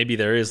burst. Maybe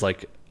there is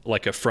like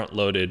a front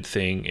loaded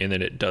thing, and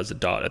then it does a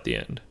dot at the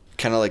end.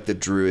 Kind of like the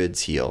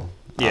druids heal.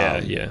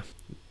 Yeah.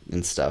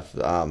 And stuff.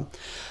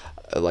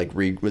 Like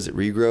was it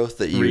regrowth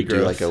that you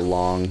do like a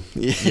long?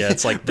 Yeah,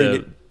 it's like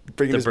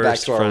bringing us back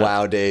to our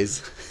WoW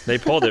days. They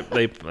pulled it.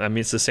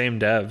 It's the same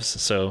devs,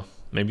 so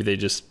maybe they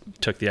just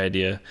took the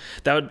idea.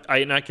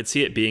 I could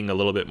see it being a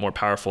little bit more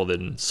powerful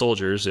than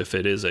soldiers if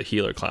it is a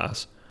healer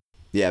class.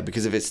 Yeah,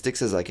 because if it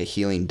sticks as like a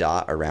healing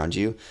dot around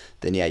you,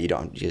 then yeah,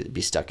 you'd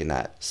be stuck in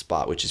that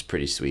spot, which is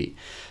pretty sweet.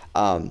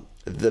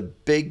 The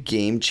big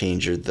game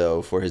changer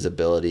though for his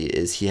ability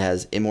is he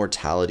has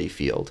immortality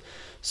field.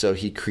 So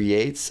he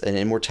creates an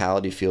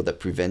immortality field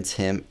that prevents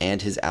him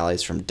and his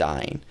allies from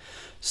dying.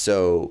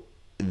 So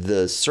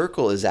the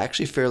circle is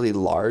actually fairly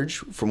large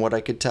from what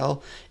I could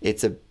tell.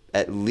 It's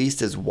at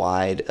least as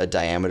wide a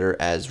diameter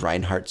as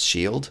Reinhardt's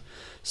shield.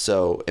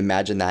 So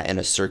imagine that in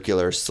a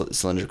circular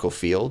cylindrical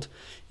field.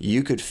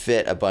 You could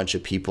fit a bunch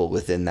of people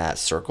within that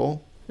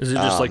circle. Is it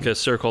just like a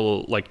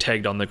circle like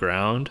tagged on the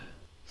ground?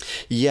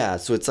 Yeah,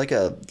 so it's like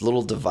a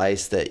little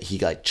device that he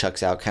like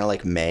chucks out, kind of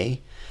like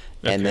May.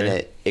 And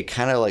then it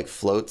kind of like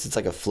floats. It's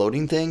like a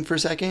floating thing for a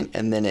second,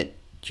 and then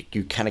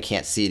you kind of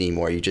can't see it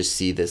anymore. You just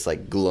see this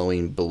like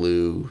glowing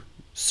blue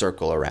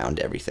circle around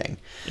everything.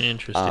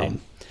 Interesting.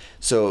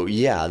 So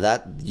yeah,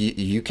 that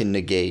you can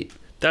negate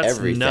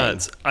everything.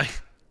 That's nuts.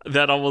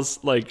 That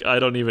almost like I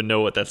don't even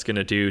know what that's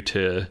gonna do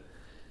to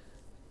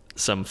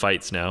some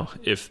fights now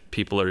if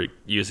people are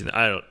using.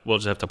 We'll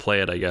just have to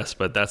play it, I guess.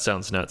 But that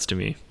sounds nuts to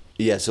me.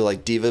 Yeah. So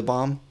like Diva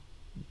Bomb,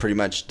 pretty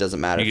much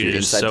doesn't matter if you're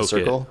inside the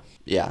circle.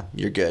 Yeah,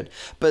 you're good.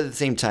 But at the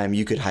same time,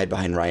 you could hide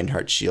behind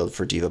Reinhardt's shield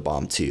for Diva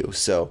Bomb too.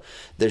 So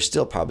there's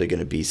still probably going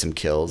to be some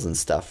kills and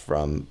stuff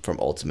from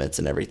ultimates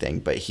and everything.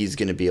 But he's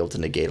going to be able to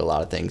negate a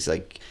lot of things,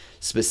 like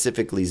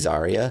specifically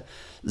Zarya.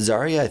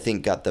 Zarya, I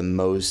think, got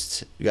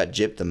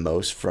gypped the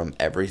most from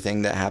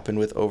everything that happened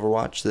with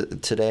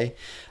Overwatch today,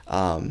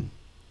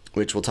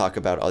 which we'll talk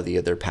about all the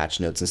other patch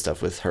notes and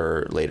stuff with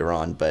her later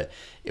on. But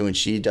when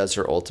she does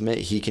her ultimate,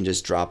 he can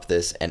just drop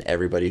this, and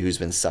everybody who's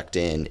been sucked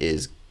in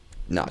is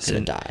not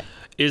going to die.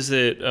 Is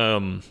it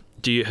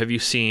have you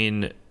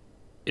seen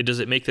does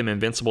it make them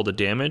invincible to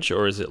damage,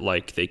 or is it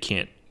like they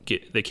can't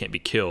be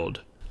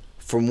killed?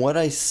 From what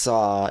I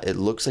saw, it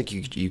looks like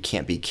you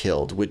can't be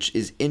killed, which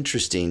is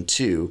interesting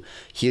too.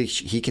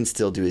 He can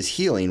still do his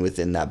healing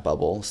within that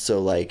bubble.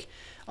 So like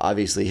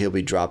obviously he'll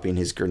be dropping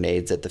his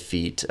grenades at the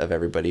feet of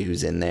everybody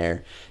who's in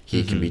there.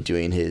 He can be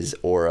doing his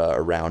aura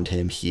around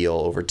him heal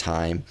over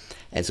time,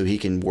 and so he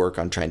can work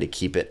on trying to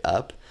keep it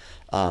up.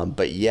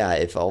 But yeah,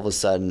 if all of a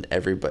sudden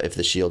if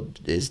the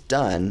shield is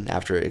done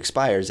after it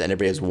expires and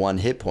everybody has 1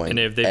 hit point, and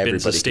if they've been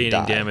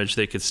sustaining damage,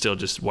 they could still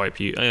just wipe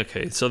you.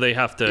 Okay, so they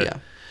have to. Yeah.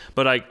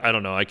 But I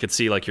don't know. I could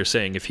see, like you're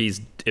saying, if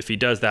he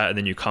does that and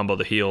then you combo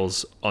the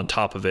heals on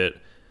top of it,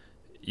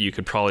 you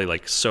could probably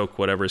like soak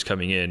whatever's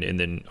coming in and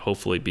then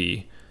hopefully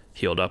be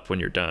healed up when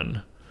you're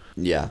done.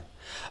 Yeah,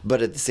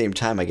 but at the same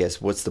time, I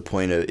guess what's the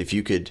point of if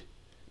you could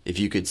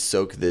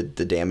soak the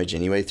damage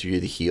anyway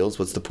through the heals?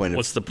 What's the point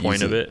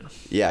of it?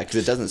 Yeah, because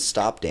it doesn't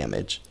stop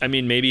damage. I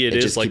mean, maybe it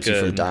is just keeps you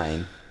from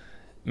dying.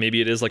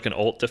 Maybe it is like an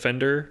ult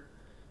defender.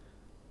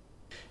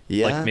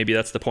 Yeah. Like maybe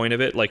that's the point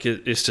of it. Like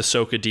it is to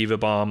soak a diva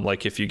bomb.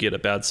 Like if you get a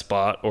bad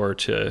spot, or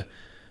to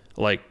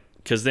like,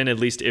 because then at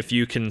least if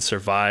you can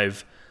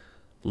survive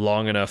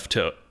long enough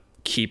to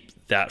keep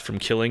that from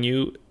killing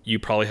you, you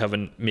probably have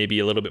maybe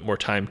a little bit more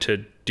time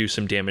to do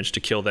some damage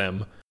to kill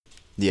them.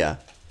 Yeah.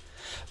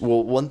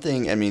 Well, one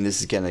thing, I mean, this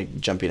is kind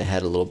of jumping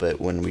ahead a little bit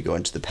when we go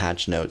into the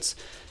patch notes.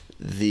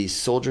 The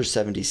Soldier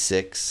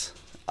 76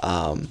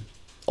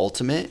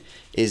 ultimate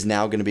is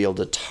now going to be able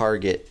to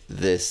target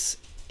this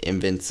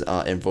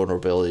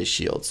invulnerability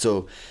shield.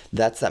 So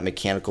that's that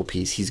mechanical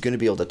piece. He's going to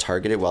be able to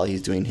target it while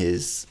he's doing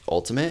his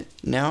ultimate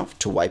now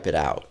to wipe it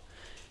out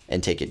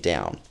and take it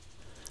down.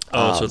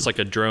 Oh, so it's like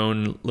a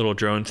little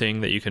drone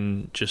thing that you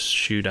can just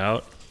shoot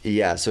out?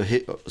 Yeah, so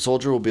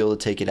Soldier will be able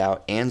to take it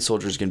out, and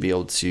Soldier's going to be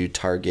able to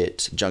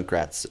target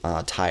Junkrat's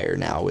tire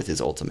now with his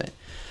ultimate.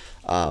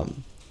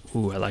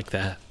 Ooh, I like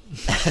that.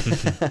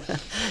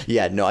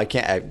 Yeah, no, I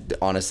can't.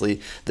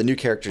 Honestly, the new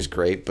character's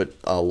great, but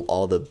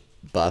all the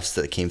buffs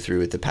that came through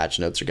with the patch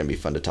notes are going to be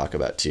fun to talk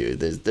about too.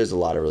 There's a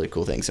lot of really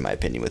cool things, in my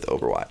opinion, with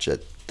Overwatch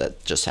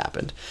that just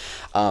happened.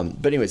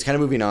 But anyways, kind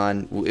of moving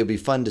on, it'll be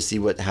fun to see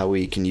how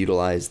we can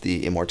utilize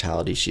the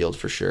Immortality Shield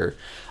for sure.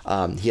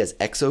 He has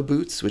Exo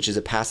Boots, which is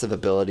a passive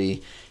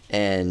ability,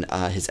 and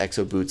his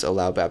Exo Boots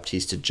allow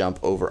Baptiste to jump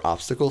over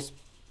obstacles.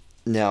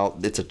 Now,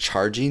 it's a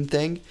charging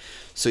thing,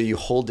 so you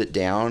hold it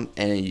down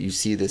and you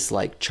see this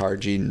like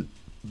charging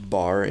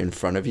bar in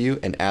front of you,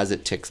 and as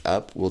it ticks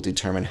up will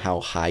determine how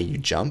high you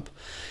jump,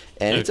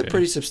 and it's a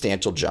pretty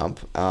substantial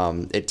jump.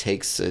 It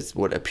takes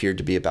what appeared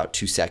to be about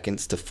 2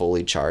 seconds to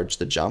fully charge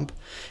the jump.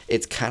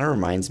 It kind of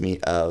reminds me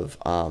of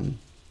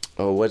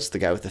what's the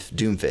guy with the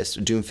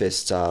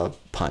Doomfist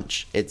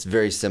punch. It's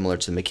very similar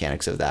to the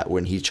mechanics of that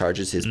when he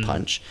charges his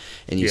punch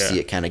and you see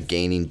it kind of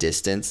gaining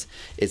distance.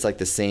 It's like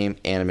the same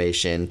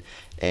animation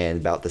and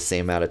about the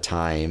same amount of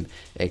time.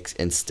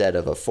 Instead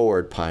of a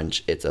forward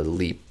punch, it's a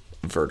leap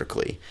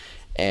vertically.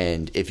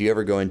 And if you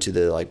ever go into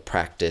the like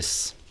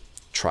practice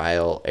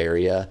trial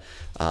area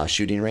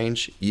shooting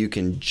range, you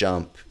can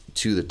jump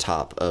to the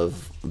top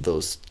of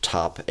those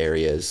top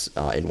areas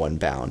in one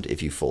bound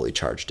if you fully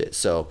charged it.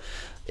 So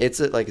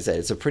like I said,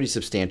 it's a pretty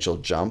substantial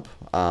jump,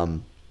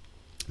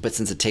 but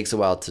since it takes a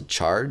while to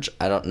charge,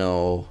 I don't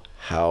know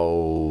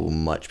how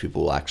much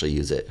people will actually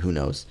use it. Who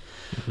knows?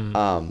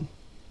 And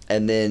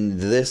then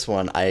this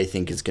one I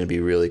think is going to be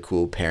really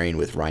cool pairing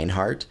with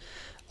Reinhardt.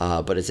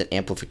 But it's an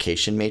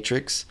amplification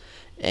matrix,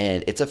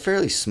 and it's a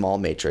fairly small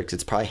matrix.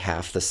 It's probably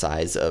half the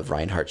size of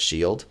Reinhardt's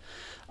shield.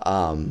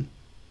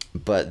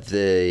 But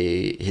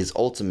his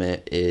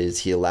ultimate is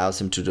he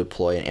allows him to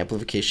deploy an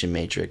amplification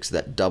matrix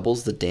that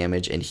doubles the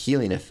damage and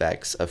healing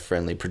effects of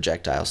friendly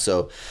projectiles.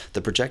 So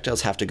the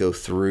projectiles have to go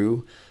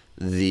through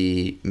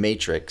the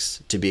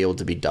matrix to be able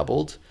to be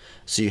doubled.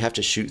 So you have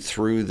to shoot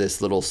through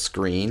this little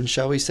screen,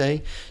 shall we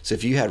say. So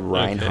if you had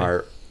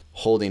Reinhardt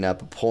holding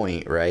up a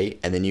point, right,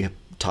 and then you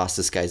toss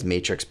this guy's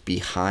matrix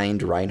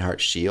behind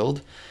Reinhardt's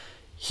shield,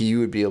 he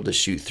would be able to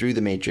shoot through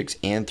the matrix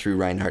and through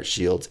Reinhardt's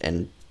shields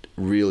and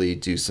really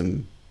do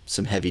some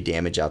heavy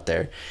damage out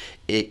there.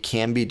 It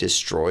can be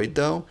destroyed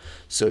though,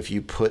 so if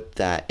you put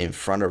that in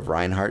front of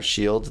Reinhardt's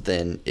shield,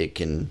 then it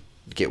can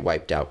get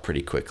wiped out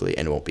pretty quickly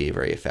and won't be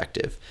very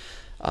effective.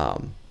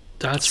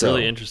 That's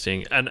really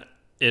interesting, and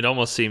it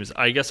almost seems,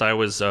 I guess I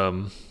was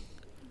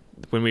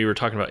when we were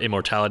talking about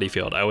Immortality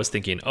Field, I was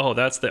thinking, oh,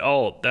 that's the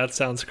ult. That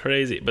sounds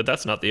crazy. But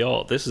that's not the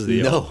ult. This is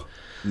the ult.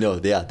 No,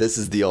 this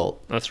is the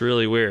ult. That's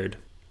really weird.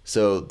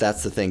 So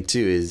that's the thing, too,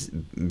 is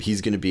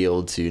he's going to be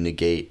able to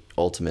negate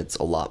ultimates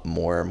a lot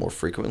more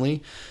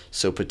frequently.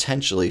 So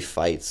potentially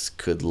fights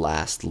could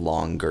last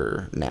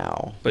longer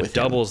now. But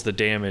doubles the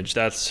damage.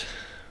 That's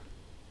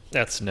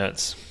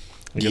nuts.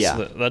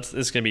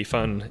 It's going to be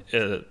fun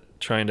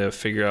trying to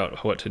figure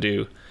out what to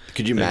do.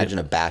 Could you imagine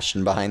a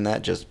Bastion behind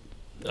that?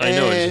 I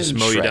know, it just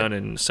mow you down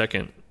in a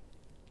second.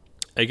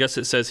 I guess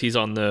it says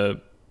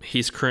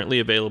he's currently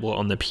available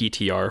on the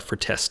PTR for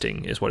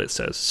testing, is what it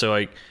says.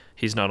 So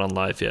he's not on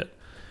live yet.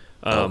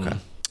 Okay.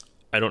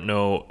 I don't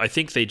know. I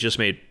think they just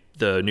made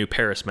the new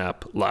Paris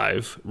map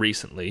live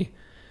recently.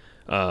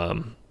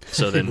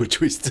 So then,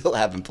 which we still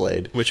haven't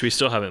played.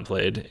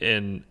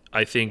 And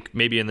I think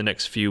maybe in the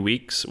next few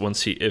weeks,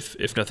 once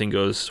if nothing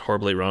goes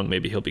horribly wrong,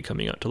 maybe he'll be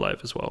coming out to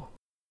live as well.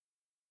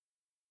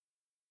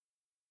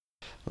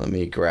 Let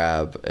me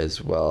grab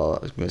as well.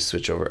 I'm going to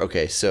switch over.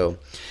 Okay, so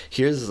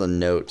here's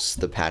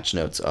the patch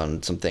notes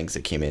on some things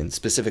that came in,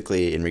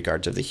 specifically in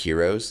regards of the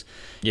heroes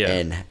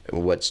and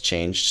what's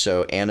changed.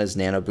 So Anna's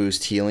Nano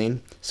Boost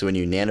healing. So when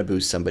you Nano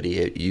Boost somebody,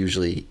 it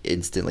usually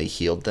instantly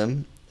healed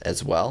them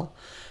as well.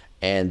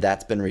 And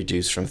that's been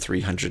reduced from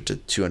 300 to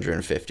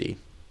 250.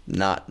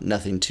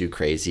 Nothing too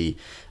crazy.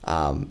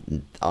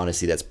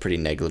 Honestly, that's pretty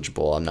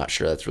negligible. I'm not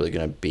sure that's really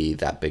going to be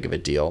that big of a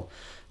deal.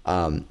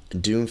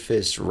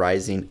 Doomfist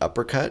Rising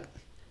Uppercut,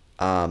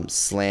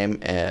 Slam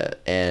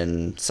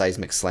and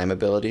Seismic Slam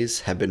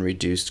abilities have been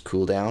reduced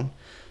cooldown.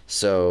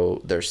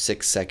 So they're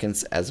 6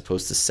 seconds as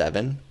opposed to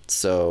 7.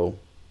 So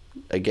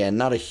again,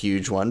 not a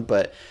huge one,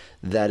 but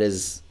that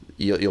is,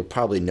 you'll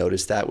probably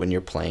notice that when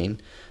you're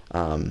playing.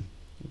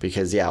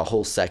 Because a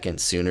whole second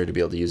sooner to be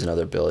able to use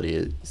another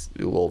ability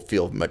it will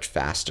feel much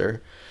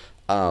faster.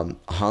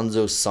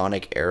 Hanzo's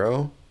Sonic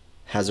Arrow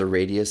has a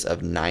radius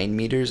of 9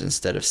 meters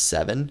instead of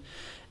 7.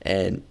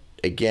 And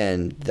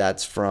again,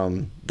 that's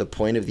from the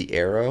point of the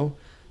arrow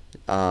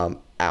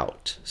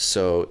out.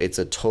 So it's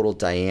a total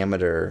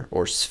diameter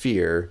or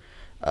sphere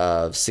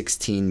of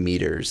 16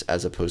 meters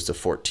as opposed to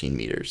 14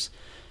 meters.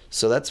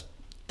 So that's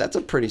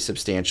a pretty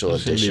substantial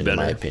addition in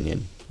my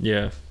opinion.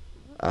 Yeah.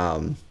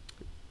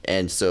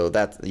 And so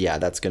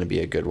that's going to be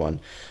a good one.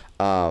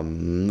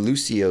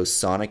 Lucio's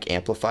Sonic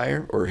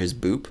Amplifier, or his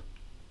boop,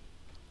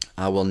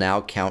 will now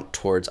count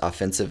towards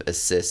offensive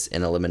assists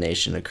and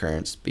elimination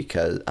occurrence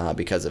because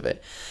of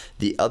it.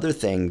 The other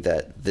thing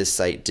that this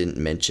site didn't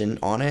mention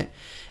on it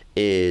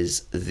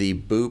is the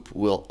boop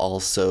will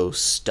also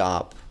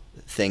stop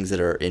things that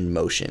are in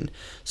motion.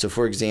 So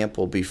for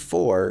example,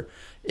 before,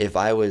 if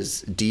I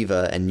was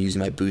D.Va and using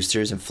my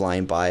boosters and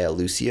flying by a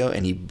Lucio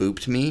and he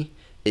booped me,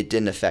 it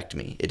didn't affect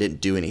me. It didn't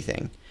do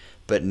anything.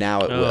 But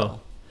now it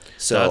will.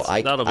 So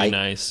that'll be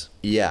nice.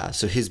 Yeah,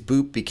 so his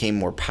boop became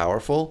more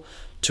powerful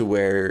to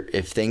where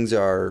if things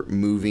are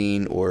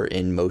moving or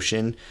in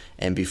motion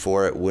and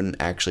before it wouldn't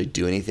actually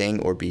do anything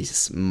or be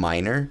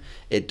minor,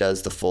 it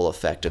does the full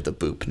effect of the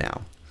boop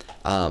now.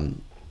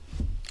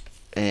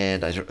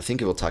 And I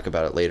think we'll talk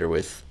about it later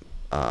with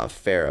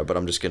Pharah, but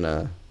I'm just going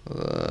to...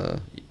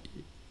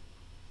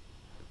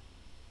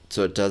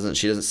 So it doesn't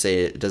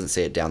say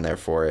it down there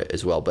for it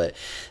as well, but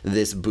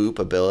this boop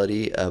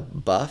ability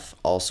buff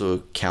also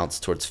counts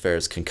towards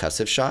Pharah's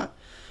concussive shot.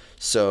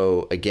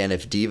 So again,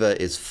 if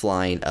D.Va is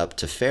flying up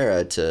to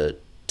Pharah to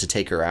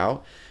take her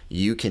out,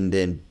 you can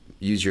then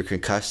use your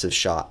concussive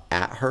shot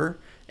at her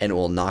and it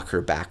will knock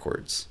her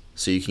backwards.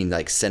 So you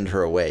can send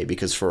her away,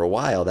 because for a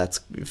while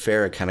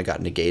Pharah kind of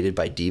got negated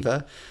by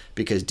D.Va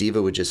because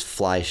D.Va would just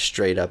fly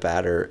straight up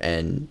at her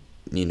and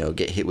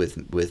get hit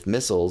with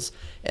missiles,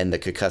 and the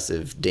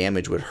concussive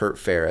damage would hurt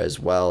Pharah as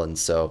well. And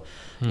so,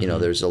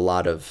 there's a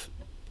lot of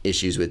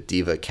issues with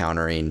D.Va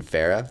countering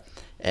Pharah.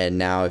 And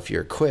now if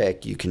you're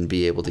quick, you can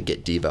be able to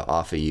get D.Va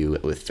off of you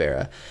with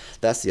Pharah.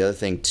 That's the other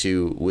thing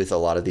too, with a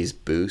lot of these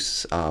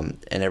boosts and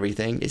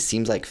everything. It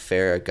seems like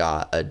Pharah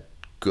got a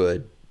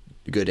good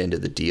end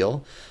of the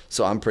deal.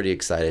 So I'm pretty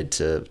excited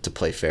to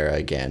play Pharah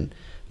again.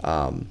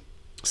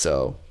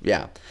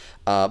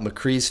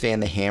 McCree's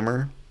Fan the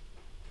Hammer.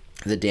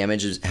 The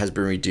damage has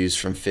been reduced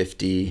from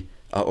 50,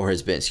 it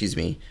has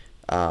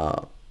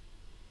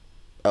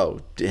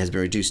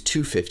been reduced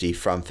to 50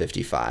 from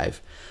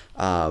 55.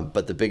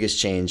 But the biggest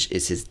change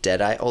is his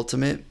Deadeye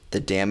ultimate. The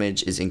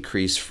damage is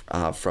increased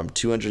from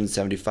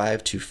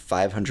 275 to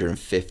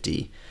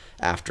 550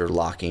 after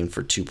locking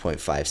for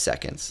 2.5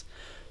 seconds.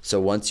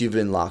 So once you've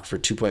been locked for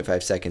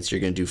 2.5 seconds,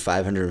 you're going to do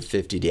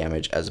 550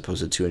 damage as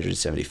opposed to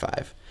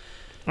 275.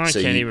 I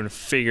can't even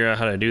figure out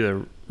how to do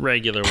the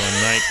regular one.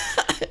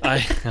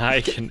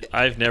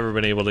 I've never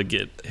been able to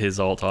get his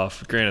ult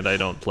off. Granted, I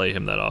don't play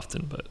him that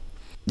often, but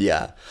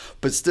yeah,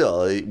 but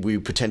still, we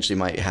potentially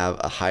might have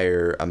a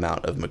higher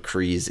amount of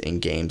McCrees in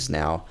games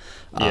now,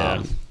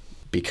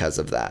 because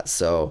of that.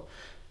 So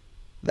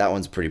that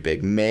one's pretty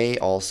big. Mei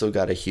also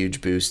got a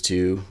huge boost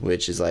too,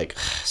 which is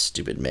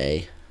stupid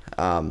Mei.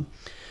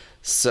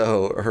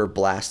 So her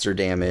blaster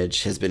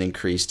damage has been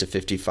increased to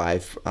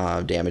 55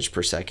 damage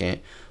per second,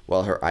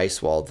 while her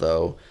ice wall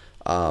though.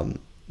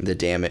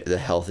 The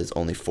health is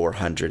only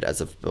 400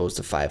 as opposed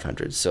to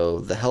 500. So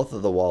the health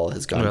of the wall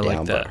has gone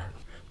down,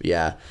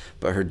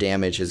 but her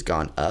damage has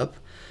gone up.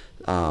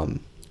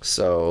 We'll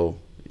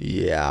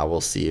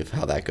see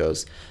how that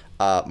goes.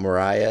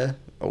 Mariah,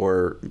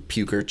 or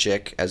Puker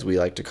Chick as we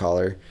like to call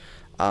her,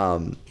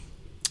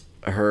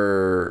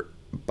 her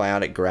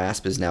Bionic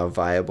Grasp is now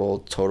viable.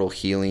 Total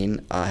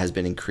healing has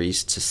been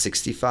increased to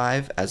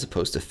 65 as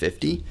opposed to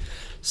 50.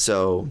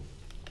 So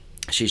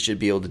she should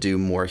be able to do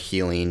more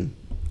healing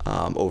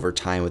over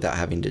time without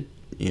having to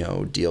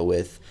deal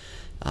with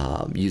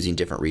using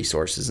different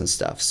resources and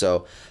stuff.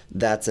 So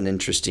that's an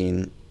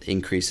interesting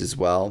increase as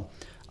well.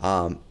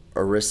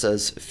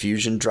 Orissa's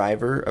fusion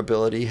driver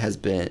ability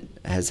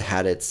has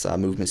had its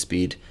movement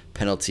speed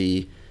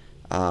penalty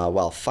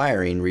while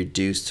firing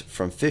reduced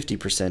from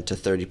 50% to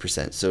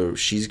 30%. So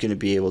she's going to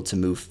be able to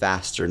move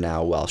faster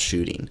now while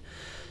shooting.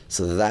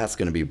 So that's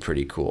going to be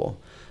pretty cool.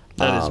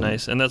 That is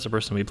nice, and that's a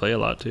person we play a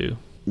lot too.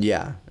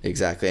 Yeah,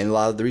 exactly. And a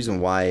lot of the reason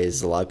why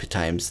is a lot of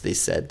times they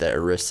said that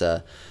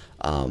Orisa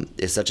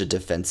is such a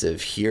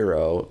defensive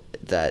hero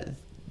that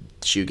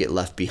she would get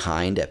left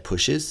behind at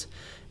pushes,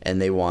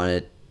 and they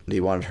wanted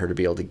her to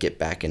be able to get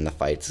back in the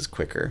fights as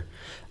quicker.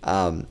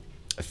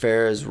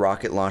 Pharah's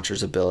rocket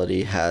launcher's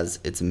ability has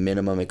its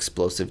minimum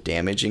explosive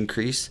damage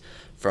increase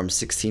from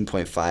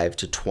 16.5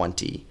 to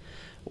 20,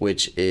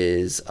 which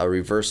is a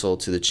reversal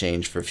to the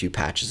change for a few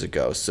patches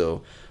ago.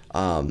 So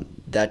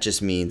that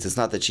just means it's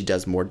not that she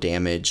does more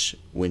damage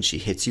when she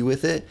hits you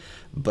with it,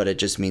 but it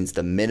just means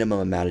the minimum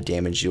amount of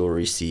damage you'll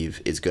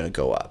receive is going to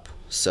go up.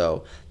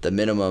 So the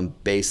minimum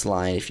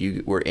baseline, if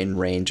you were in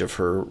range of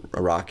her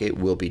rocket,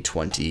 will be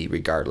 20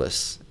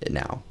 regardless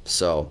now.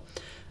 So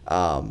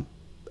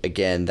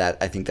again,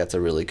 I think that's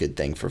a really good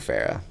thing for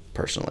Pharah,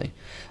 personally.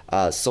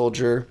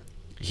 Soldier,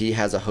 he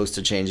has a host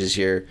of changes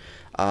here.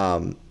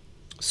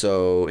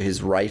 So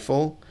his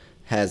rifle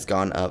has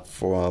gone up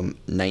from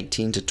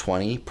 19 to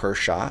 20 per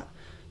shot.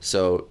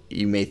 So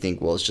you may think,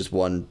 well, it's just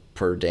 1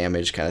 per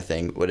damage kind of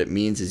thing. What it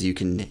means is you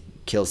can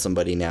kill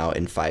somebody now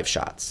in 5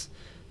 shots,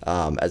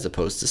 as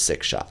opposed to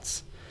 6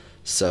 shots.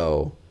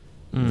 So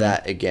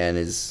that, again,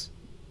 is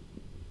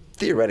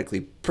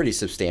theoretically pretty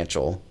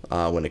substantial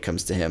when it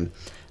comes to him.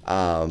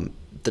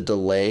 The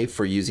delay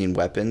for using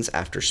weapons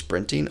after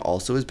sprinting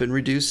also has been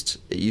reduced.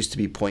 It used to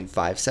be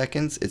 0.5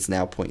 seconds. It's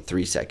now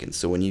 0.3 seconds.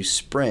 So when you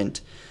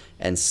sprint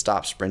and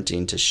stop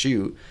sprinting to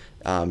shoot,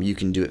 you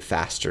can do it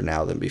faster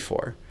now than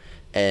before.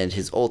 And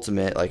his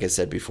ultimate, like I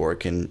said before,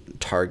 can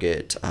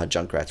target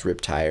Junkrat's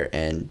Riptire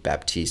and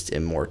Baptiste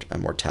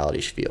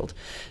Immortality Field.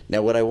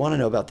 Now, what I want to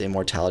know about the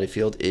Immortality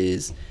Field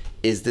is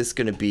this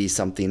going to be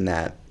something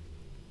that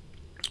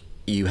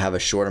you have a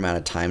short amount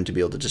of time to be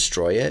able to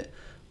destroy it,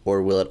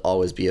 or will it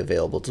always be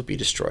available to be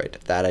destroyed?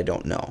 That I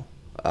don't know.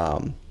 I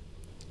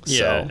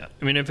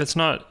mean, if it's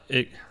not,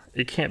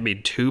 it can't be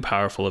too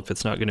powerful if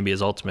it's not going to be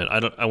his ultimate.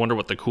 I wonder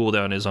what the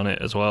cooldown is on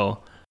it as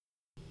well.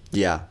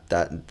 Yeah,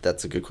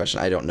 that's a good question.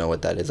 I don't know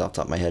what that is off the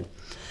top of my head.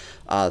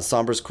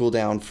 Sombra's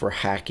cooldown for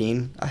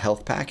hacking a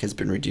health pack has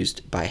been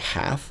reduced by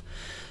half.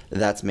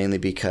 That's mainly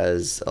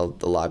because a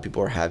lot of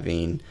people are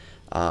having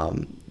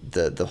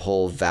the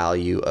whole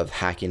value of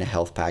hacking a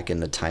health pack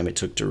and the time it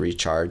took to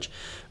recharge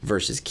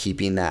versus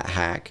keeping that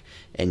hack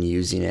and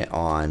using it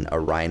on a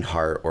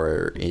Reinhardt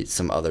or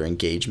some other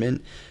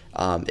engagement.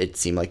 It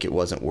seemed like it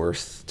wasn't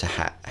worth to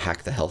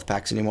hack the health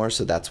packs anymore,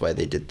 so that's why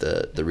they did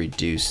the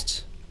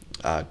reduced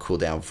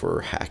cooldown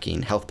for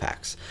hacking health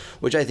packs,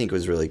 which I think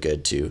was really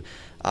good too.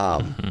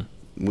 You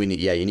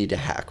need to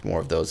hack more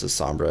of those as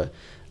Sombra.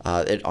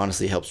 It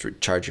honestly helps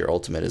recharge your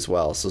ultimate as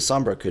well, so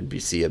Sombra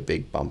could see a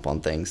big bump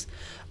on things.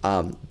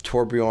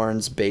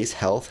 Torbjorn's base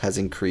health has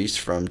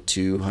increased from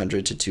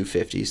 200 to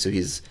 250, so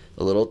he's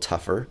a little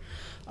tougher.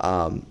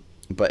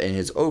 But in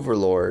his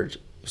Overlord,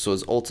 so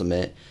his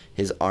ultimate,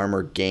 his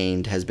armor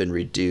gained has been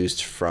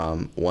reduced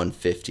from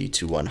 150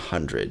 to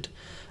 100.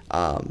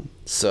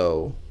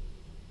 So,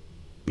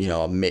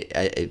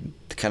 it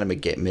kind of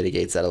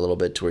mitigates that a little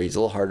bit to where he's a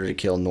little harder to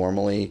kill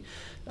normally,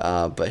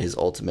 but his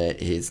ultimate,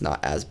 he's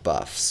not as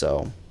buff.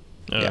 So,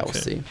 we'll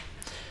see.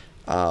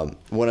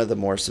 One of the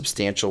more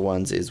substantial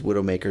ones is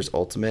Widowmaker's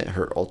ultimate.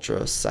 Her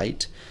Ultra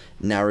Sight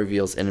now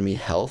reveals enemy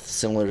health,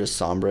 similar to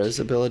Sombra's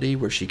ability,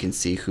 where she can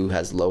see who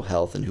has low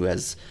health and who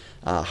has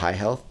high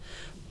health.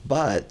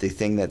 But the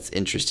thing that's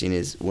interesting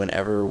is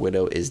whenever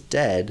Widow is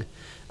dead,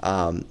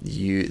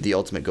 the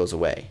ultimate goes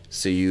away.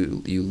 So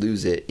you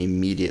lose it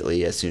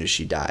immediately as soon as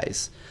she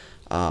dies.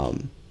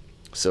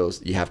 So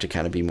you have to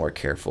kind of be more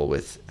careful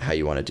with how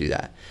you want to do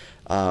that.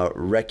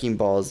 Wrecking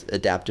Ball's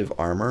adaptive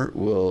armor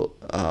will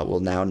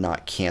now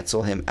not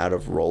cancel him out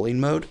of rolling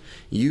mode.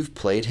 You've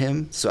played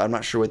him, so I'm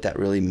not sure what that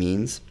really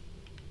means.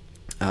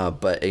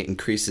 But it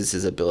increases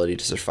his ability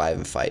to survive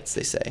in fights,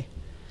 they say.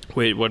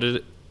 Wait, what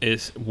does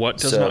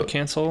not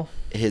cancel?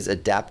 His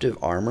adaptive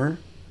armor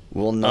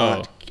will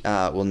now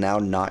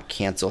not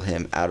cancel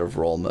him out of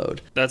roll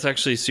mode. That's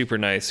actually super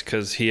nice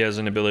because he has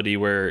an ability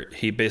where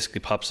he basically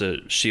pops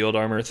a shield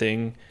armor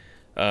thing.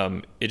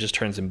 It just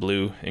turns him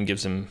blue and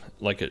gives him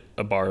like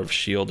a bar of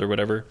shield or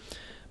whatever.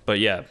 But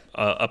yeah,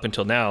 up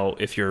until now,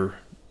 if you're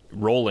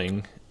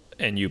rolling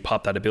and you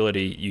pop that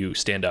ability, you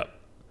stand up.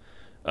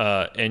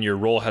 And your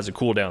roll has a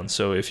cooldown.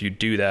 So if you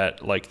do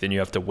that, then you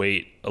have to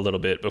wait a little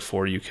bit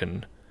before you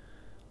can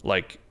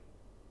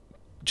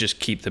just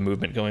keep the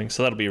movement going.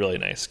 So that'll be really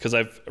nice because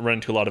I've run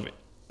into a lot of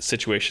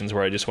situations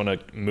where I just want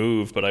to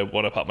move, but I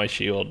want to pop my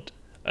shield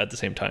at the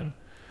same time.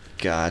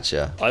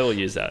 Gotcha. I will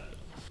use that.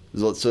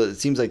 So it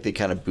seems like they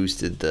kind of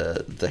boosted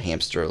the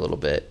hamster a little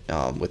bit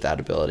with that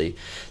ability.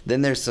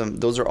 Then there's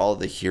those are all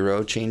the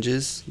hero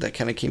changes that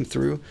kind of came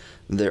through.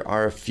 There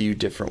are a few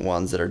different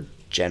ones that are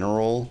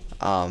general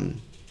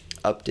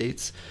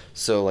updates.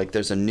 So like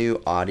there's a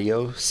new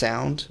audio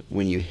sound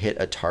when you hit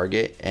a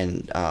target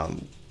and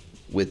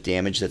with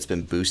damage that's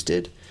been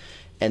boosted,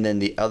 and then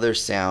the other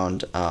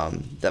sound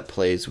that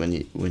plays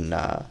when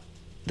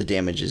the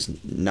damage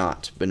is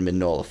not been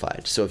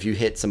nullified. So if you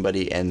hit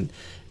somebody and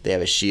they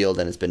have a shield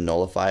and it's been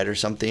nullified or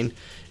something,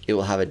 it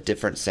will have a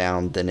different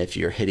sound than if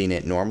you're hitting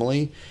it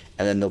normally.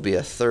 And then there'll be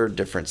a third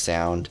different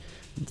sound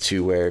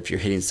to where if you're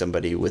hitting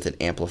somebody with an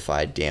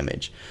amplified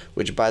damage,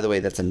 which by the way,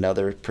 that's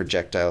another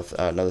projectile,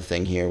 another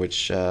thing here,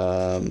 which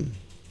I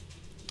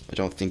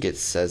don't think it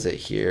says it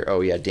here.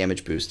 Oh yeah,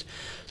 damage boost.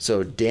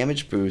 So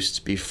damage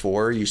boost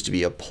before used to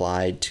be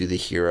applied to the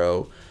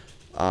hero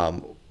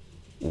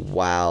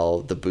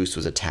while the boost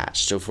was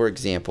attached. So for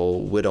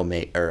example,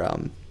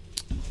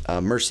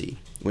 Mercy,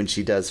 when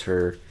she does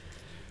her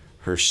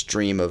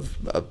stream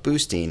of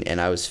boosting,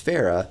 and I was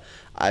Pharah,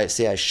 I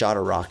shot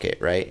a rocket,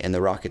 right? And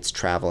the rocket's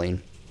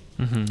traveling,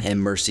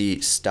 and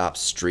Mercy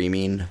stops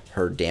streaming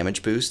her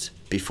damage boost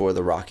before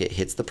the rocket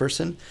hits the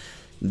person.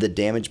 The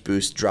damage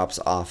boost drops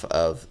off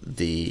of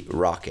the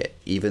rocket,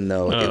 even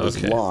though it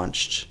was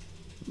launched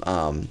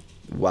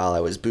while I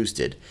was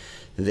boosted.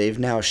 They've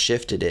now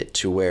shifted it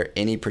to where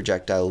any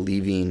projectile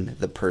leaving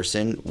the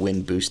person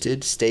when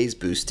boosted stays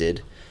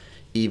boosted,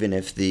 even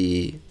if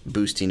the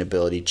boosting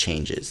ability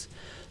changes.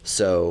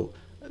 So,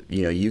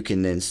 you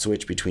can then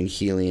switch between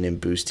healing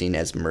and boosting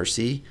as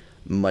Mercy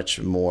much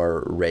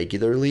more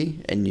regularly,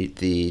 and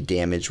the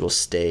damage will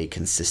stay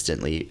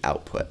consistently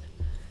output.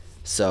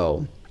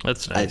 So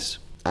that's nice.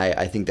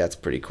 I think that's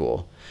pretty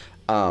cool.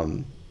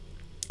 And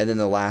then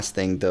the last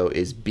thing, though,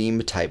 is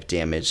beam type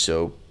damage.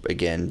 So,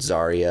 again,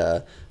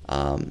 Zarya,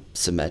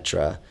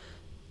 Symmetra,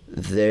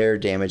 their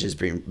damage has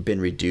been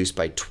reduced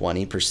by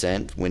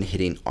 20% when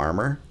hitting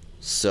armor.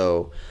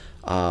 So,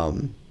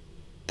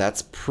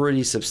 that's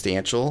pretty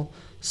substantial.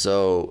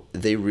 So,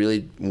 they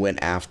really went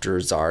after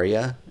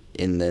Zarya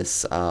in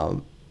this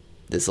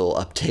this little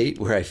update,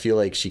 where I feel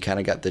like she kind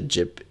of got the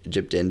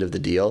gypped end of the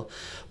deal.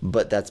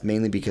 But that's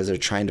mainly because they're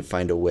trying to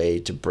find a way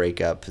to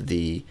break up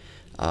the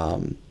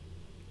meta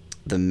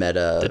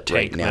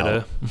right now.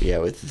 Meta. Yeah,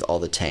 with all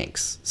the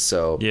tanks.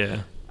 So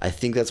yeah, I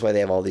think that's why they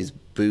have all these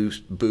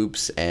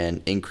boops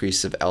and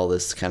increase of all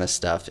this kind of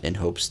stuff in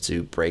hopes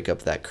to break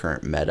up that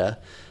current meta.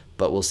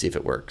 But we'll see if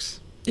it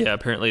works. Yeah,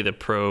 apparently the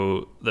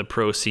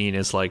pro scene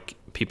is like,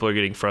 people are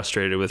getting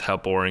frustrated with how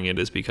boring it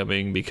is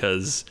becoming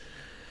because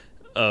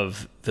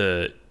of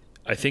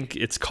I think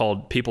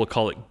people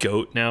call it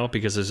GOAT now,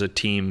 because there's a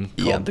team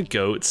called the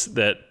GOATs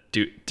that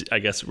I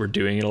guess we're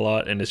doing it a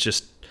lot, and it's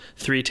just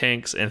 3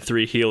 tanks and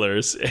 3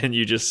 healers, and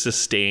you just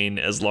sustain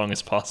as long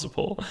as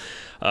possible,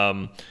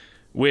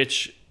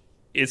 which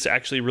it's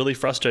actually really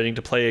frustrating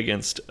to play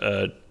against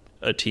a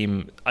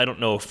team. I don't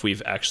know if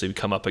we've actually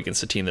come up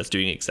against a team that's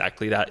doing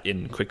exactly that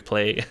in quick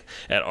play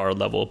at our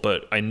level,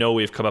 but I know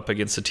we've come up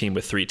against a team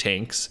with 3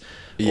 tanks.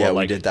 Yeah, or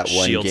like we did that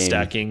one shield game.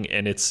 Stacking,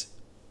 and it's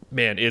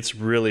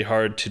really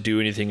hard to do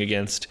anything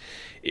against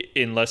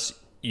unless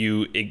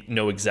you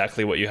know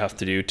exactly what you have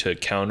to do to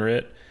counter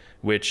it,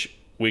 which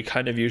we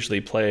kind of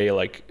usually play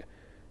like,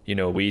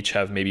 we each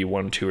have maybe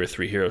 1, 2, or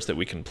 3 heroes that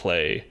we can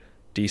play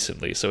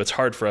decently. So it's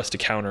hard for us to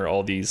counter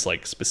all these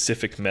like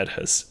specific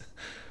metas.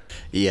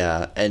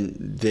 Yeah, and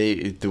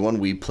the one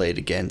we played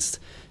against,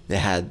 they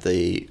had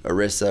the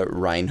Orisa,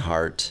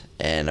 Reinhardt,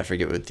 and I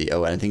forget what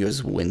and I think it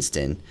was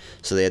Winston.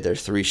 So they had their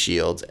 3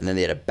 shields, and then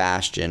they had a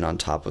Bastion on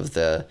top of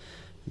the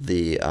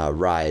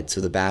ride.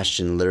 So the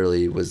Bastion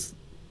literally was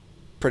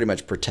pretty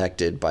much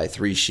protected by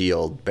 3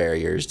 shield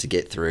barriers to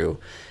get through.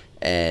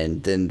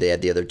 And then they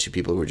had the other 2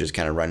 people who were just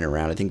kind of running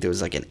around. I think there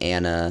was like an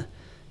Anna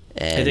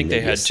and I think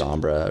they had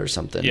Sombra or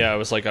something. Yeah, I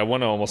was like, I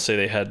want to almost say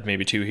they had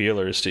maybe 2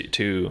 healers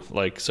to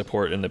like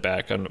support in the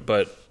back.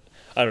 But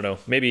I don't know.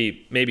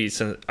 Maybe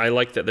since I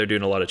like that they're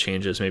doing a lot of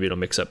changes, maybe it'll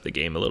mix up the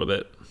game a little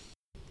bit.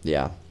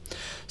 Yeah.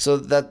 So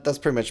that's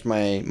pretty much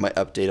my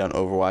update on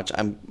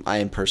Overwatch. I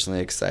am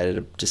personally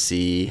excited to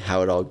see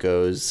how it all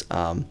goes.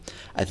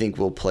 I think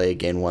we'll play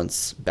again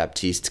once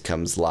Baptiste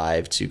comes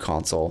live to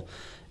console,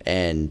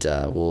 and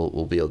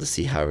we'll be able to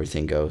see how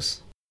everything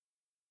goes.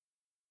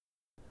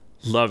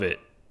 Love it.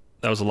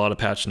 That was a lot of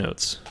patch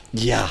notes.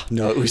 Yeah,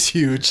 no, it was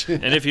huge.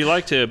 And if you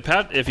like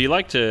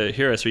to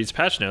hear us read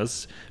patch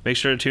notes, make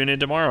sure to tune in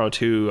tomorrow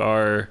to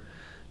our.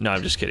 No,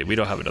 I'm just kidding. We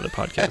don't have another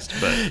podcast,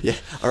 but yeah,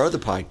 our other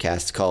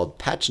podcast called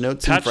Patch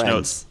Notes and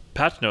Friends.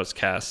 Patch Notes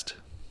Cast,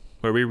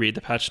 where we read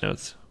the patch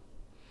notes.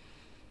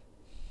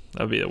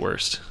 That would be the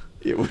worst.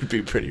 It would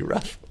be pretty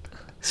rough.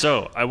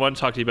 So I want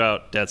to talk to you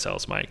about Dead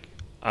Cells, Mike.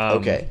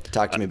 Okay,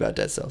 talk to me about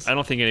Dead Cells. I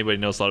don't think anybody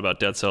knows a lot about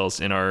Dead Cells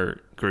in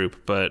our group,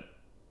 but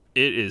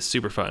it is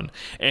super fun.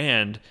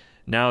 And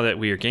now that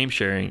we are game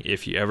sharing,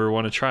 if you ever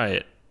want to try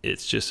it,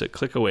 it's just a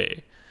click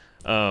away.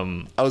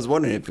 I was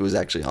wondering if it was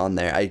actually on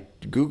there. I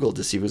Googled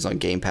to see if it was on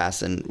Game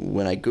Pass, and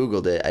when I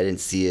Googled it, I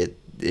didn't see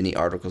any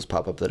articles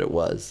pop up that it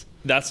was.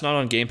 That's not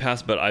on Game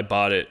Pass, but I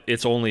bought it.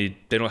 It's only,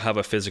 they don't have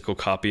a physical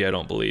copy, I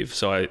don't believe.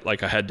 So I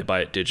had to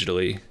buy it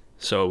digitally.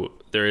 So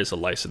there is a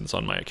license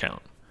on my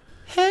account.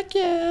 Heck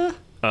yeah.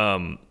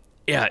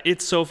 Yeah,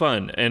 it's so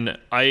fun, and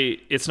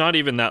it's not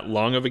even that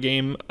long of a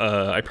game.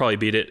 I probably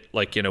beat it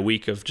like in a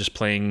week of just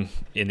playing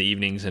in the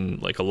evenings and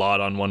like a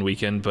lot on one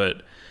weekend,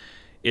 but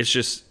it's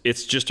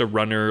just a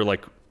runner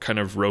like kind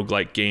of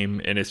roguelike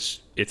game, and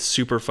it's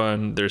super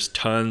fun. There's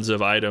tons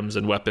of items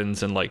and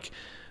weapons, and like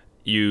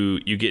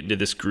you get into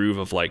this groove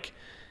of like,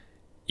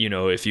 you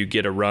know, if you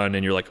get a run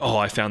and you're like, oh,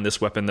 I found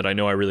this weapon that I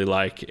know I really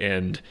like,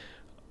 and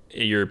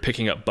you're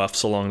picking up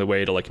buffs along the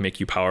way to like make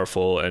you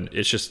powerful, and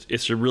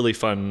it's a really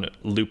fun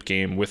loop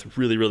game with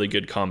really, really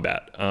good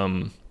combat.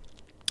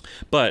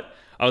 But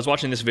I was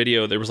watching this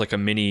video. There was like a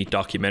mini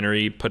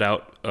documentary put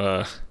out.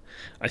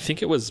 I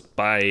think it was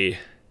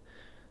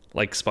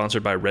like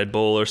sponsored by Red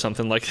Bull or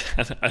something like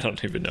that. I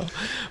don't even know,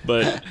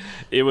 but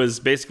it was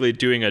basically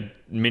doing a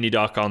mini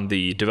doc on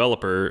the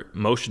developer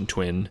Motion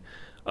Twin,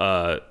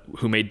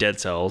 who made Dead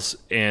Cells.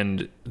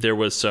 And there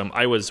was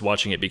I was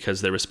watching it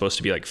because there was supposed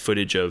to be like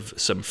footage of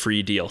some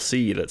free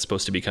DLC that's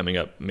supposed to be coming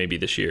up maybe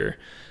this year.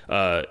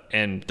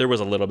 And there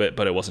was a little bit,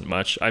 but it wasn't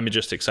much. I'm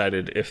just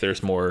excited if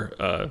there's more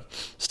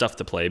stuff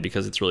to play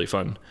because it's really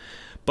fun.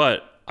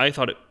 But I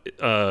thought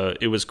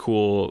it was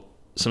cool,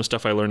 some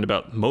stuff I learned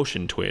about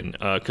Motion Twin,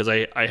 because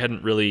I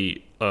hadn't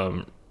really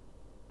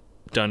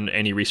done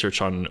any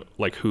research on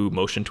like who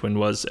Motion Twin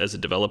was as a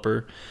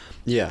developer.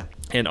 Yeah.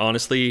 And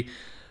honestly,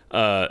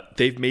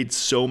 they've made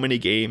so many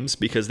games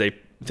because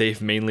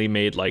they've mainly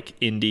made like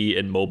indie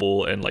and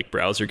mobile and like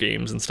browser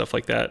games and stuff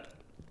like that.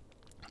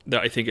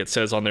 That I think it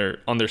says on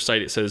their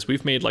site, it says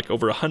we've made like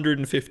over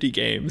 150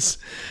 games.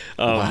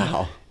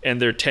 Wow. And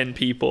they're 10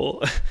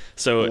 people.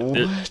 So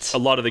a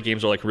lot of the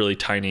games are like really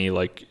tiny,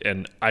 like,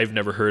 and I've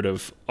never heard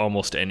of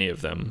almost any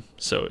of them.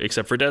 So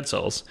except for Dead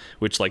Cells,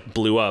 which like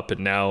blew up,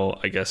 and now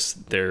I guess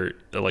they're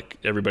like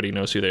everybody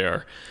knows who they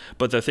are.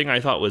 But the thing I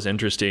thought was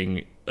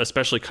interesting,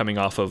 especially coming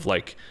off of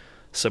like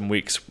some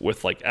weeks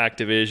with like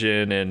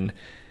Activision and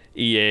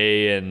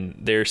EA and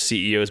their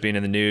CEOs being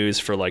in the news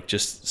for like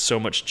just so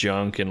much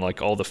junk and like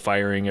all the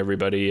firing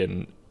everybody,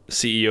 and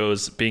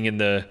CEOs being in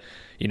the,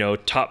 you know,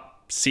 top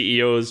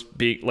CEOs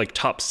being like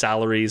top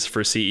salaries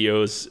for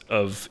CEOs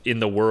of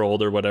in the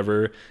world or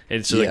whatever. And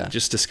it's like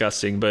just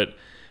disgusting. But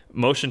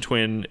Motion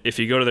Twin, if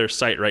you go to their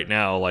site right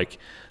now, like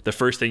the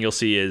first thing you'll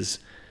see is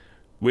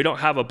we don't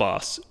have a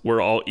boss.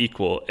 We're all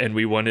equal. And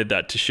we wanted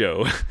that to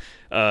show.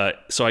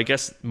 So I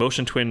guess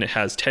Motion Twin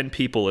has 10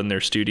 people in their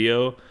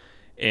studio,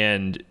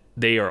 and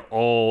they are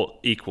all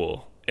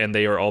equal, and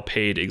they are all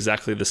paid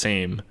exactly the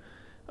same.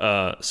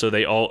 So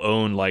they all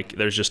own, like,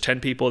 there's just 10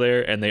 people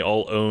there, and they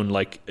all own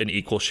like an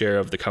equal share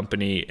of the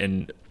company.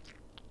 And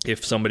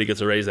if somebody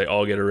gets a raise, they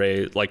all get a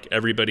raise. Like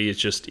everybody is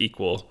just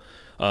equal.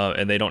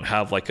 And they don't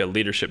have like a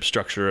leadership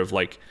structure of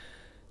like,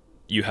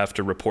 you have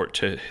to report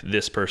to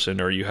this person,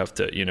 or you have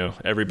to, you know,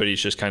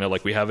 everybody's just kind of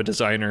like, we have a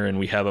designer and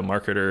we have a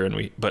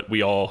marketer, but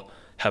we all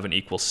have an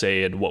equal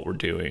say in what we're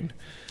doing.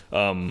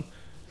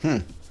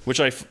 Which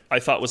I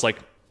thought was like,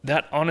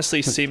 that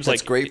honestly seems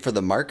That's like great for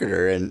the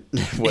marketer and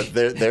what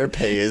their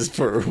pay is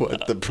for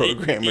what the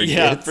programmer gets.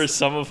 Yeah, for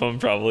some of them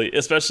probably,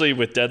 especially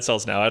with Dead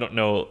Cells now. I don't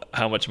know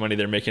how much money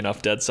they're making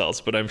off Dead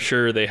Cells, but I'm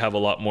sure they have a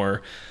lot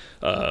more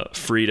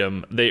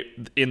freedom.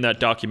 In that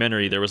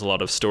documentary, there was a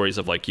lot of stories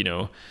of like, you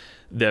know,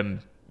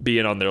 them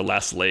being on their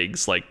last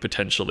legs, like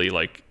potentially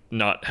like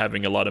not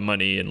having a lot of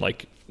money and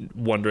like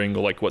wondering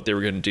like what they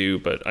were going to do.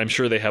 But I'm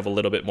sure they have a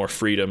little bit more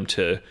freedom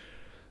to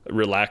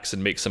relax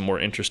and make some more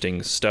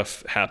interesting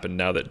stuff happen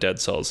now that Dead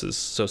Cells is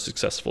so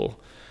successful.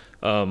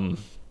 But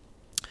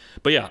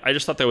yeah, I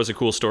just thought that was a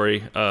cool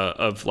story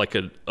of like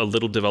a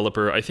little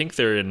developer. I think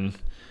they're in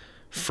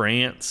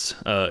France.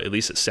 At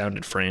least it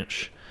sounded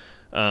French,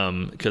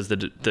 because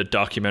the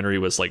documentary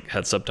was like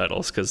had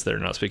subtitles because they're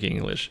not speaking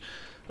English.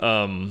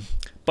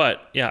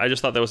 But yeah, I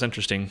just thought that was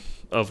interesting.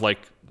 Of like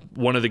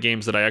one of the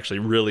games that I actually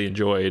really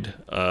enjoyed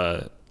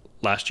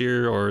last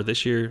year or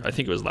this year. I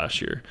think it was last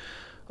year.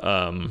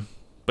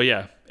 But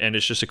yeah, and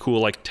it's just a cool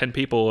like 10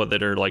 people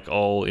that are like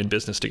all in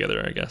business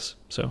together, I guess.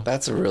 So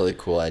that's a really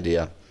cool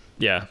idea.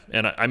 Yeah,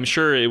 and I'm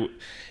sure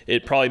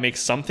it probably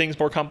makes some things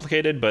more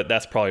complicated, but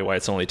that's probably why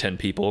it's only 10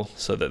 people,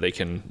 so that they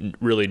can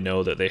really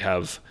know that they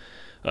have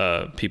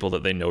people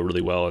that they know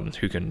really well and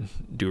who can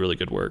do really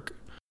good work.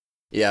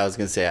 Yeah, I was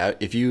gonna say,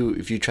 if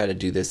you try to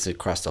do this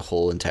across the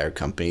whole entire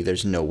company,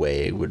 there's no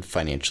way it would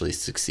financially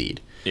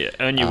succeed. Yeah,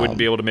 and you wouldn't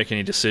be able to make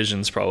any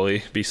decisions.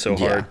 Probably be so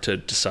hard to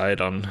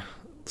decide on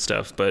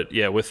stuff. But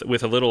yeah, with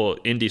a little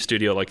indie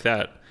studio like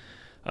that,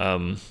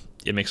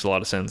 it makes a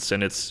lot of sense,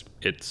 and it's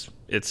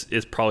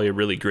probably a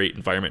really great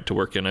environment to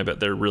work in. I bet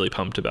they're really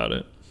pumped about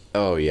it.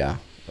 Oh yeah.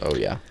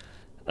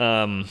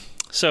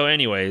 So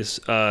anyways,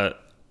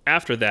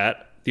 after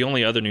that, the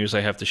only other news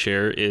I have to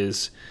share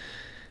is,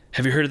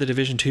 have you heard of the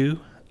Division 2?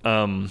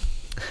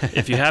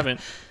 If you haven't,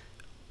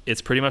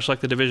 it's pretty much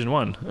like the Division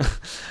 1.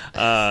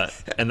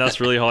 And that's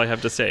really all I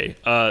have to say.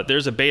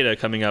 There's a beta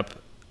coming up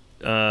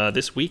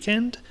this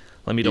weekend.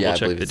 Let me double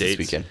check the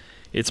dates.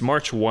 It's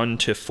March 1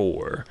 to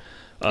 4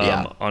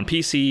 on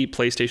PC,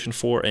 PlayStation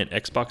 4, and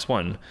Xbox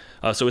One.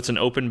 So it's an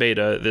open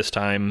beta this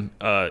time.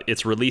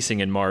 It's releasing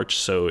in March,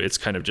 so it's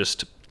kind of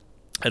just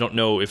I don't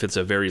know if it's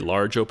a very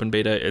large open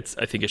beta.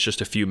 I think it's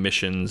just a few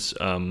missions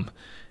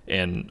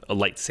and a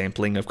light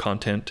sampling of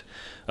content.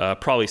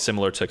 Probably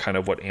similar to kind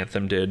of what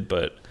Anthem did,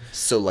 but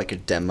So like a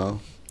demo.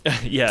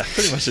 yeah,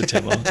 pretty much a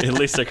demo. At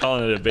least they're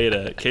calling it a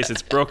beta in case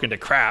it's broken to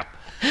crap.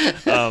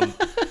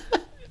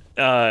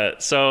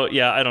 So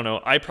yeah, I don't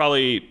know.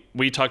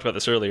 We talked about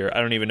this earlier.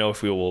 I don't even know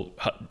if we will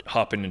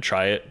hop in and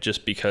try it,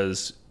 just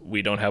because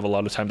we don't have a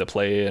lot of time to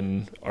play,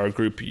 and our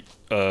group,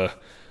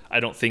 I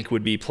don't think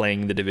would be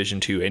playing the Division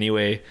 2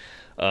 anyway.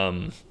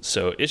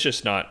 So it's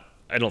just not,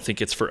 I don't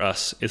think it's for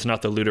us. It's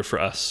not the looter for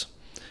us.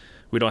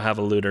 We don't have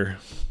a looter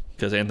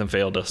because Anthem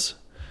failed us.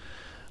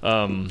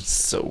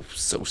 So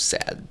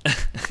sad.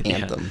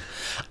 Anthem.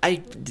 I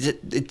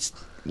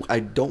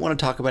don't want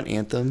to talk about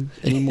Anthem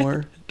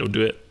anymore. Don't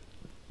do it.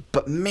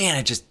 But man,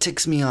 it just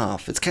ticks me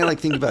off. It's kind of like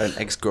thinking about an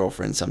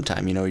ex-girlfriend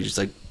sometime. You know, you're just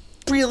like,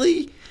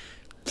 really?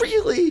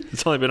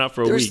 It's only been out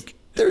for a week.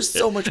 There's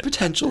so much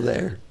potential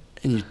there,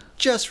 and you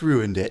just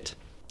ruined it.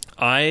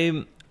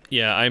 I'm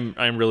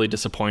really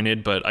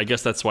disappointed, but I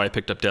guess that's why I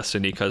picked up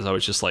Destiny, because I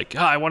was just like,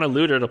 I want a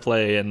looter to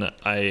play, and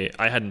I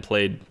hadn't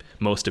played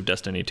most of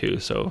Destiny 2,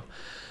 so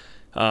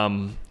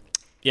and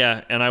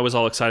I was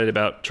all excited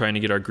about trying to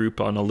get our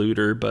group on a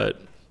looter,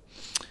 but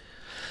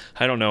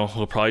I don't know.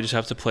 We'll probably just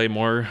have to play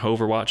more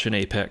Overwatch and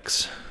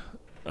Apex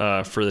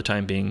for the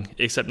time being,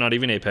 except not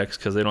even Apex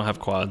because they don't have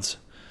quads.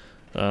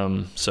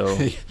 So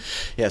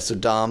yeah, so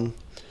Dom,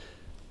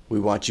 we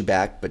want you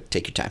back, but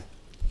take your time.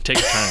 Take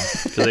your time,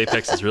 because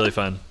Apex is really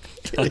fun.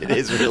 It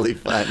is really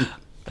fun.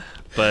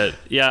 But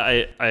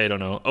yeah, I don't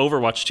know.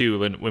 Overwatch 2,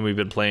 when we've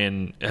been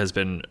playing, has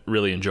been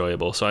really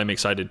enjoyable. So I'm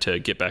excited to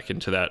get back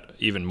into that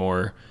even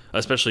more,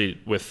 especially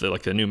with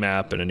the new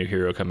map and a new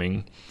hero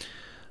coming.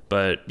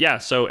 But yeah,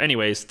 so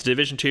anyways, the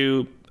Division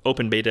 2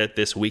 open beta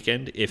this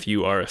weekend. If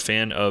you are a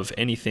fan of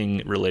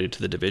anything related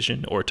to the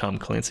Division or Tom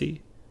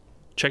Clancy,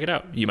 check it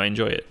out. You might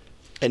enjoy it.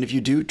 And if you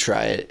do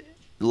try it,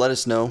 let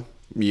us know.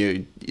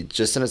 You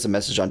just send us a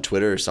message on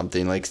Twitter or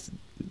something,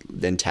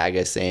 then tag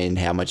us saying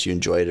how much you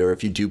enjoyed it, or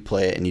if you do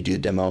play it and you do the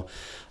demo,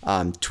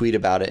 tweet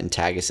about it and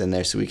tag us in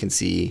there so we can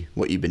see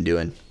what you've been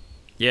doing.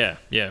 Yeah,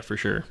 for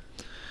sure.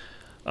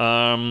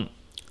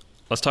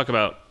 Let's talk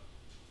about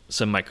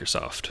some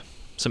Microsoft,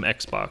 some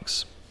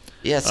Xbox.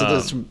 Yeah, so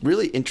there's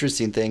really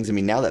interesting things. I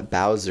mean, now that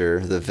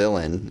Bowser, the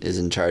villain, is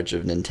in charge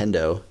of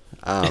Nintendo.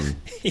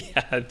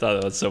 Yeah, I thought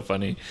that was so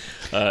funny.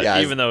 Yeah,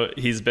 even though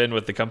he's been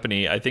with the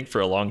company, I think, for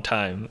a long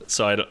time.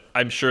 So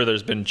I'm sure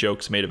there's been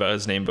jokes made about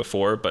his name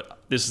before, but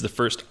this is the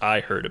first I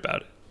heard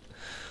about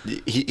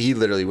it. He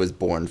literally was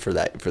born for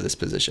this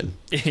position.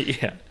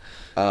 Yeah.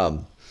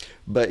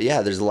 But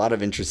yeah, there's a lot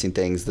of interesting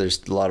things.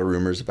 There's a lot of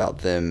rumors about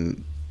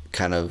them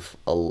kind of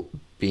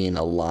being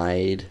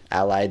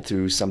allied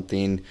through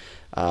something,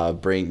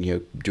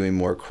 doing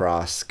more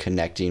cross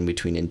connecting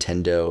between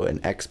Nintendo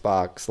and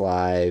Xbox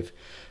Live.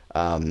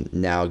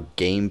 Now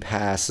Game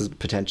Pass is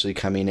potentially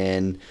coming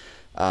in.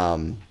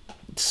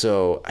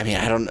 So I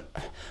mean,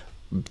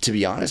 to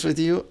be honest with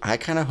you, I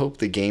kind of hope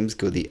the games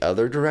go the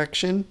other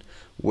direction,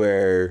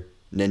 where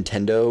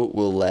Nintendo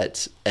will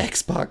let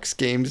Xbox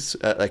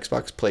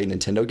play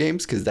Nintendo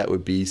games, because that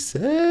would be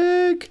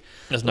sick.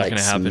 That's not going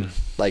to happen.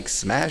 Like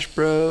Smash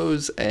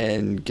Bros.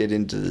 And get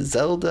into the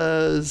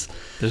Zeldas.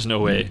 There's no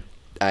way.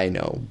 I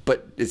know,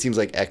 but it seems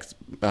like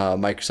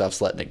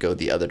Microsoft's letting it go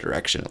the other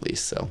direction at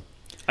least. So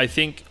I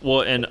think,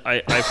 and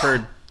I've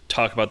heard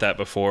talk about that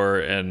before,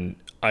 and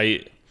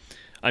I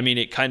mean,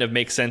 it kind of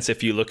makes sense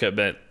if you look at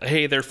that.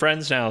 Hey, they're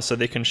friends now, so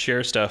they can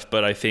share stuff.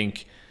 But I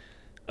think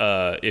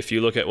if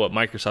you look at what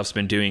Microsoft's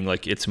been doing,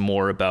 it's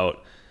more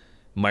about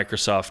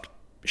Microsoft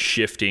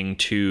shifting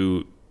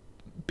to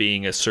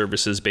being a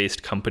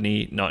services-based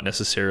company, not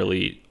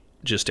necessarily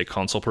just a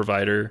console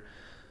provider.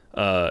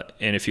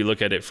 And if you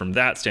look at it from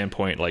that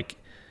standpoint,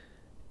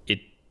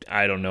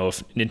 I don't know,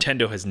 if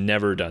Nintendo has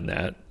never done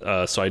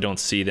that. So I don't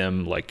see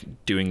them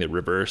doing the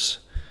reverse.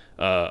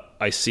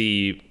 I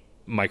see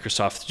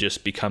Microsoft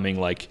just becoming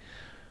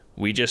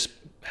we just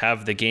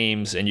have the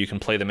games and you can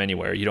play them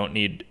anywhere. You don't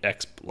need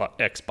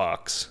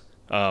Xbox.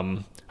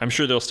 I'm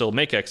sure they'll still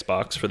make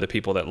Xbox for the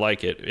people that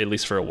like it, at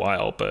least for a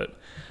while, but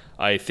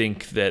I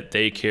think that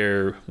they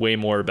care way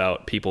more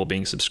about people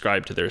being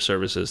subscribed to their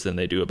services than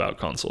they do about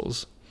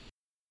consoles.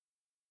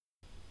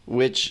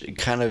 Which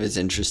kind of is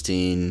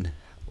interesting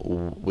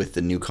with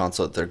the new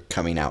console that they're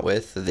coming out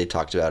with. They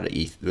talked about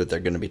what they're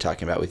going to be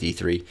talking about with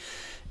E3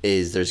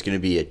 is there's going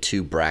to be a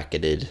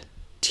 2-bracketed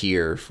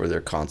tier for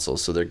their console.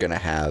 So they're going to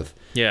have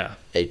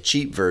a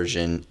cheap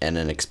version and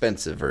an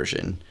expensive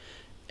version.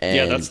 And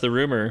yeah, that's the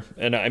rumor.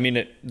 And I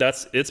mean,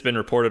 it's been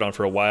reported on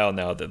for a while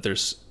now that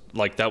there's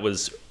that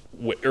was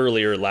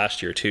earlier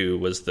last year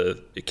too,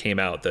 it came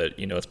out that,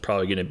 it's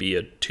probably going to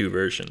be 2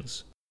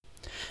 versions.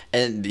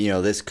 And,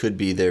 this could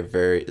be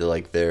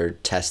their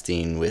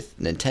testing with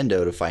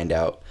Nintendo to find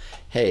out,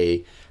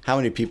 hey, how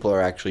many people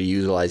are actually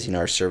utilizing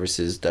our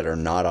services that are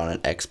not on an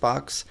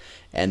Xbox?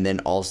 And then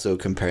also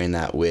comparing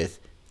that with,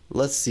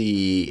 let's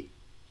see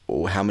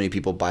how many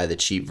people buy the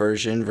cheap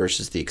version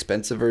versus the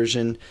expensive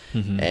version.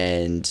 Mm-hmm.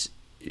 And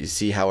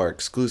see how our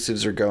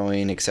exclusives are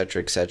going, et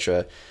cetera, et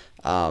cetera.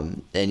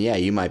 And yeah,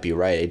 you might be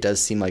right. It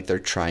does seem like they're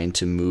trying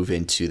to move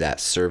into that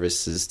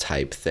services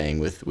type thing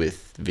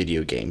with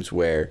video games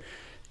where,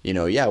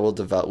 yeah, we'll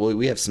develop.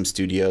 We have some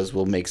studios.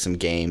 We'll make some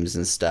games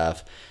and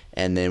stuff,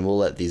 and then we'll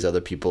let these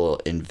other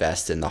people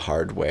invest in the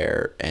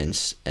hardware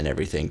and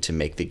everything to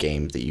make the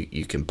game that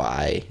you can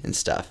buy and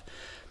stuff.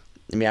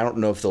 I mean, I don't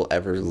know if they'll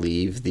ever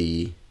leave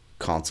the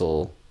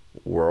console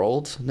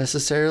world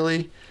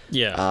necessarily.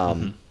 Yeah.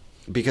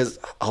 Because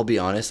I'll be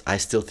honest, I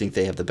still think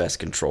they have the best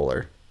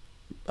controller.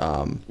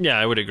 Yeah,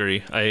 I would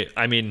agree.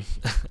 I mean,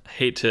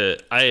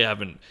 I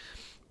haven't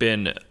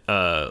been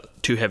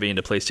too heavy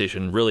into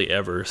PlayStation really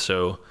ever,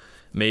 so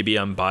maybe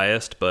I'm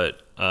biased,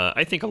 but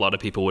I think a lot of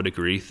people would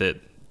agree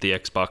that the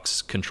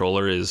Xbox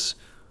controller is,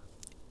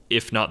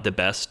 if not the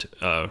best,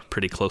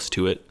 pretty close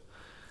to it.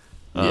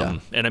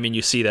 And I mean,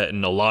 you see that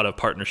in a lot of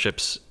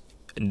partnerships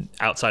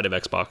outside of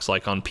Xbox,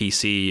 like on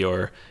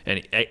PC,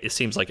 and it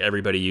seems like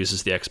everybody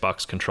uses the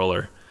Xbox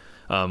controller.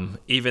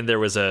 Even there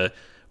was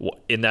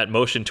in that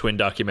Motion Twin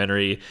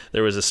documentary,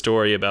 there was a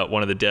story about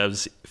one of the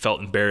devs felt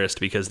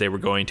embarrassed because they were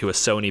going to a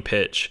Sony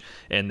pitch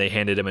and they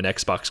handed him an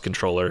Xbox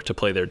controller to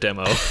play their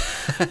demo,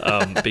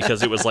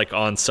 because it was like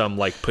on some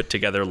like put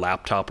together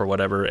laptop or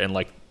whatever, and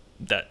like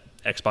that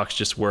Xbox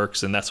just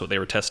works, and that's what they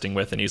were testing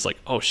with, and he's like,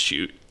 oh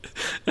shoot.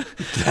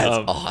 That's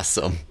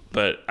awesome.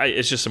 But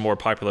it's just a more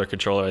popular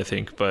controller, I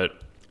think.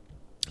 But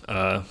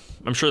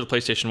I'm sure the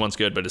PlayStation 1's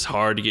good, but it's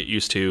hard to get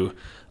used to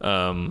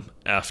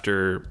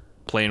after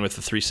playing with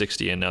the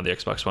 360 and now the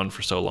Xbox One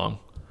for so long.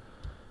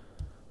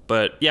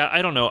 But yeah,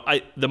 I don't know.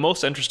 The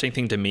most interesting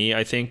thing to me,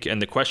 I think,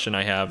 and the question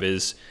I have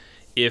is,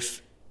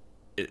 if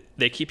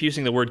they keep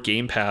using the word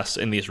Game Pass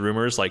in these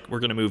rumors, like we're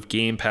going to move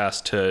Game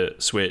Pass to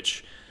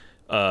Switch,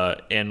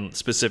 and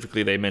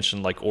specifically they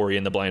mentioned like Ori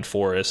and the Blind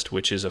Forest,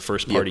 which is a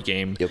first-party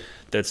game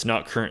that's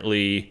not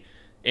currently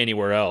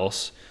anywhere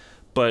else.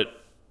 But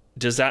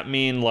does that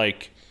mean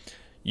like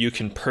you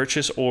can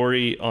purchase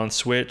Ori on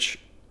Switch,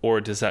 or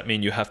does that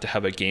mean you have to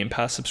have a Game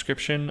Pass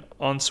subscription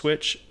on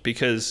Switch?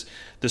 Because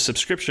the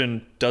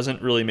subscription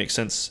doesn't really make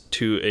sense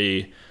to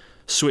a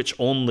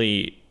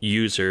Switch-only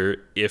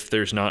user if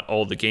there's not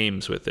all the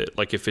games with it.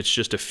 Like if it's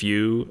just a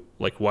few,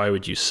 like why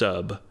would you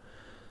sub?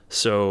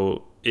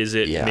 So is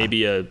it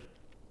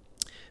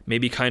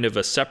maybe kind of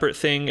a separate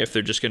thing if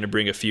they're just going to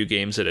bring a few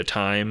games at a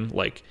time,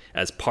 like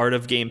as part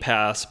of Game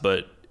Pass,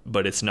 but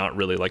it's not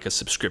really like a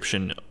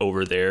subscription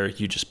over there.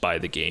 You just buy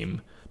the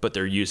game, but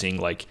they're using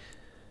like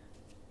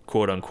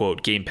quote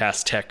unquote Game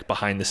Pass tech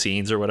behind the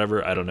scenes or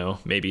whatever. I don't know,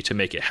 maybe to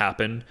make it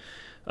happen.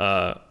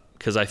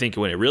 Because I think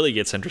when it really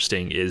gets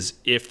interesting is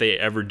if they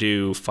ever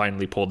do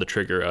finally pull the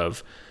trigger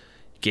of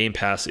Game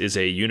Pass is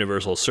a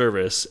universal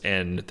service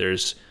and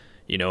there's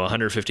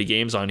 150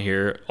 games on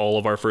here, all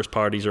of our first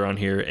parties are on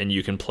here, and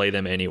you can play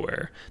them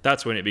anywhere.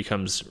 That's when it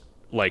becomes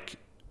like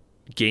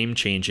game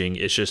changing.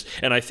 It's just,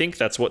 and I think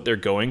that's what they're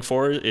going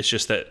for. It's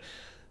just that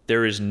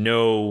there is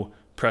no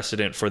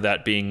precedent for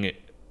that being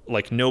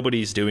like,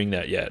 nobody's doing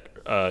that yet,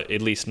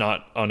 at least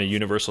not on a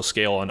universal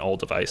scale on all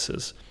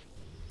devices.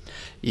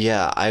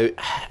 Yeah, I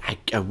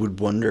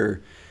would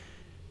wonder,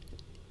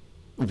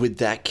 would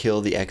that kill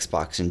the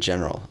Xbox in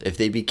general if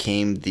they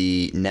became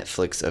the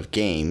Netflix of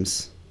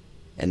games?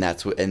 And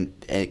that's what, and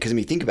because I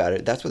mean, think about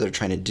it, that's what they're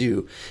trying to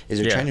do, is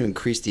they're trying to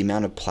increase the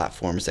amount of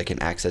platforms that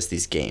can access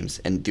these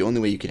games. And the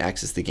only way you can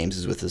access the games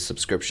is with a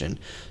subscription.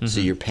 Mm-hmm. So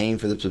you're paying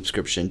for the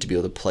subscription to be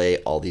able to play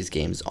all these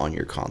games on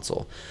your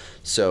console.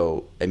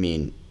 So, I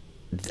mean,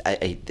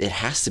 it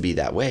has to be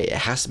that way. It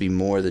has to be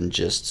more than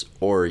just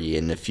Ori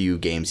and a few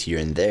games here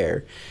and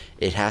there.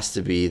 It has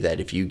to be that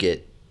if you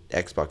get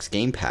Xbox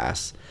Game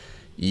Pass,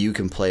 you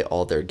can play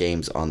all their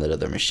games on the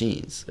other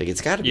machines. Like,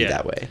 it's got to be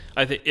that way.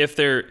 I think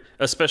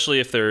especially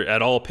if they're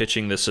at all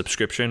pitching the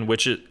subscription,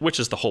 which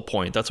is the whole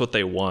point. That's what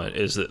they want,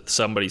 is that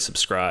somebody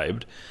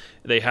subscribed.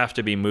 They have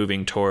to be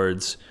moving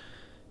towards,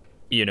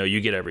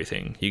 you get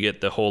everything. You get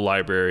the whole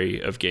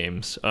library of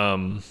games.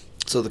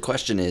 So the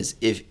question is,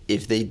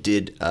 if they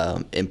did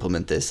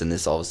implement this and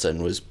this all of a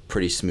sudden was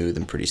pretty smooth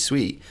and pretty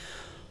sweet,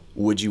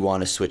 would you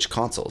want to switch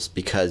consoles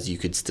because you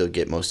could still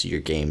get most of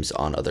your games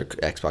on other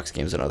Xbox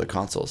games on other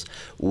consoles?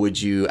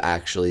 Would you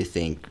actually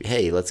think,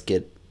 hey, let's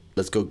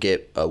go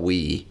get a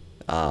Wii,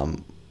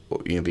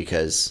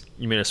 because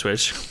you mean a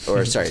Switch?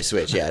 Or sorry,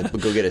 Switch, yeah,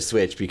 go get a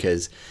Switch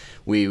because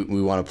we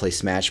want to play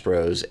Smash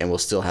Bros. And we'll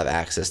still have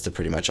access to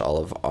pretty much all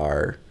of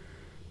our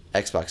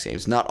Xbox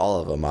games. Not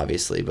all of them,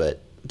 obviously, but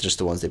just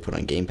the ones they put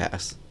on Game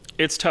Pass.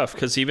 It's tough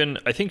because even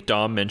I think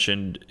Dom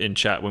mentioned in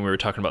chat when we were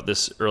talking about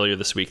this earlier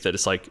this week that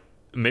it's like,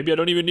 maybe I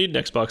don't even need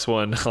an Xbox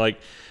One. Like,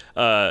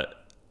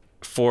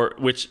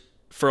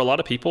 for a lot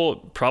of people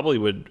probably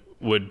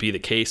would be the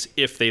case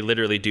if they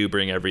literally do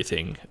bring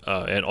everything,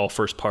 and all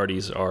first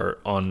parties are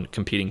on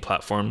competing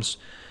platforms.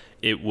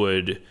 It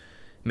would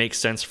make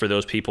sense for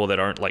those people that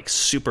aren't like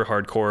super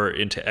hardcore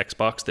into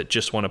Xbox, that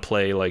just want to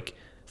play like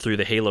through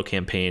the Halo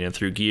campaign and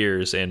through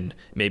Gears and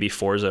maybe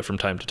Forza from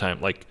time to time.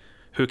 Like,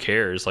 who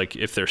cares? Like,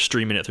 if they're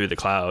streaming it through the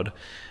cloud.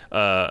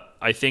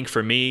 I think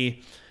for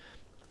me,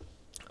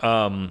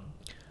 I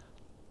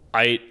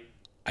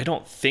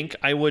don't think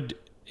I would,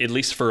 at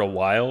least for a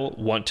while,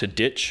 want to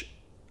ditch,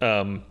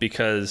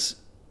 because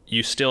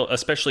you still,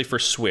 especially for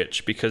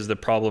Switch, because the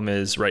problem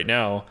is right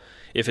now,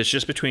 if it's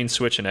just between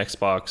Switch and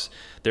Xbox,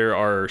 there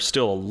are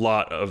still a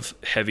lot of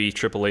heavy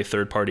AAA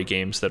third-party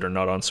games that are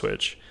not on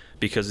Switch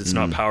because it's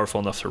not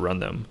powerful enough to run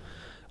them.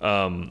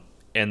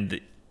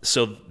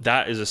 So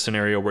that is a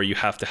scenario where you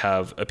have to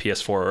have a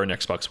PS4 or an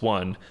Xbox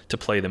One to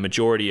play the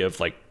majority of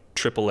like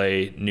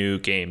AAA new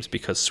games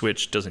because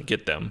Switch doesn't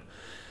get them.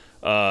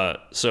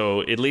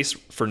 So at least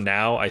for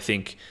now, I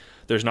think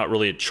there's not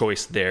really a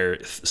choice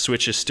there.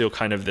 Switch is still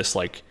kind of this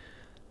like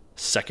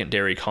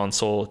secondary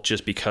console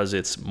just because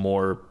it's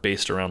more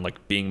based around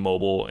like being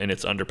mobile and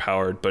it's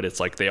underpowered, but it's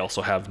like they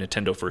also have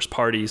Nintendo first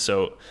party,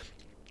 so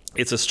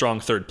it's a strong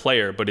third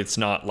player, but it's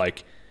not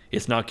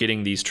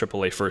getting these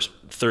AAA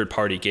third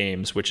party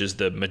games, which is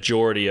the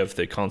majority of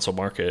the console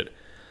market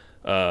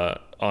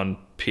on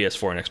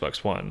PS4 and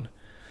Xbox One.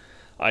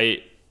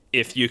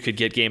 If you could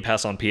get Game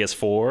Pass on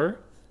PS4,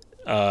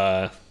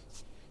 then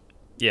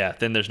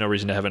there's no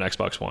reason to have an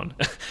Xbox One.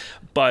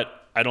 But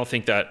I don't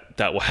think that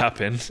will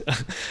happen.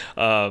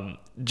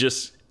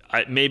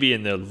 Maybe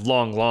in the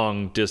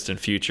long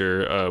distant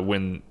future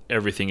when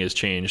everything is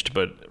changed.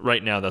 But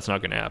right now, that's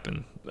not going to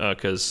happen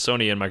because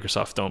Sony and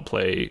Microsoft don't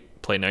play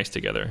nice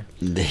together.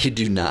 They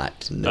do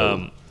not.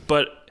 No.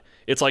 But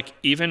it's like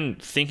even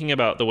thinking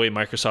about the way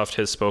Microsoft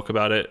has spoke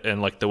about it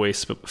and like the way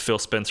Phil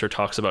Spencer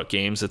talks about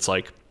games, it's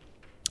like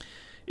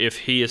if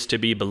he is to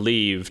be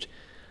believed,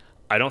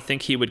 I don't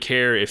think he would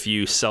care if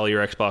you sell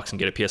your Xbox and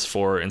get a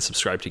PS4 and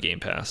subscribe to Game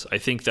Pass. I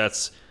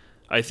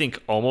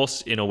think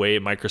almost in a way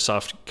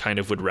Microsoft kind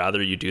of would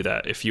rather you do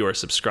that if you are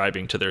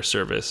subscribing to their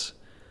service.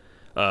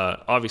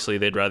 Obviously,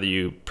 they'd rather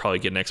you probably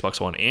get an Xbox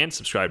One and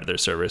subscribe to their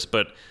service,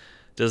 but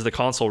does the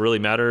console really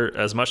matter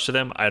as much to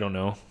them? I don't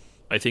know.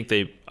 I think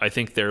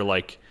they're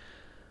like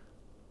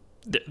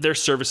their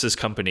services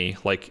company,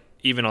 like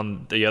even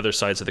on the other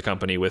sides of the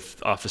company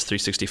with Office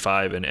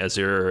 365 and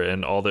Azure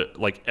and all the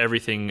like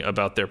everything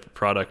about their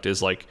product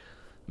is like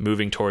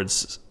moving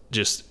towards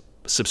just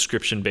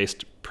subscription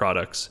based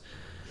products.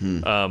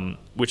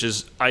 Which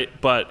is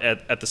but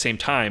at the same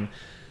time,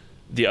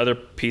 the other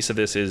piece of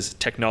this is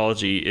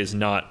technology is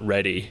not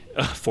ready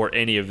for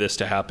any of this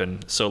to happen.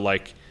 So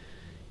like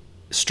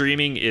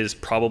streaming is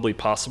probably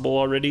possible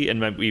already,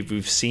 and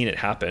we've seen it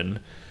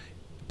happen,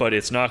 but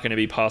it's not going to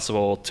be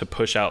possible to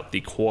push out the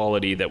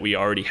quality that we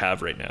already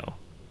have right now.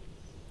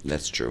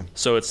 That's true.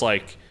 So it's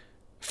like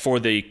for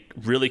the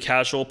really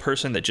casual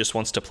person that just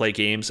wants to play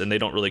games and they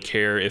don't really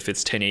care if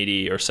it's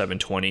 1080 or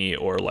 720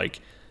 or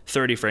like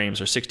 30 frames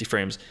or 60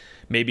 frames,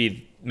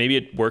 maybe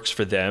it works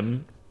for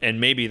them, and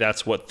maybe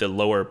that's what the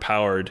lower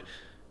powered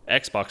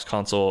Xbox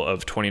console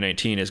of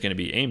 2019 is going to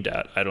be aimed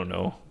at. I don't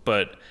know,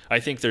 but I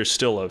think there's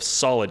still a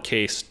solid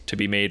case to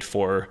be made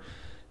for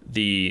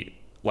the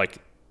like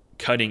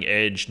cutting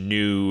edge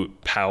new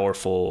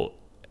powerful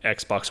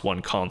Xbox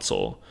One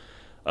console,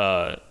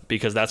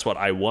 because that's what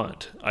I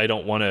want. I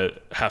don't want to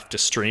have to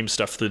stream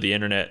stuff through the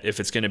internet if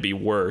it's going to be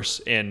worse,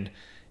 and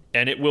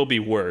it will be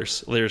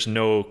worse. There's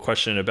no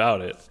question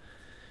about it.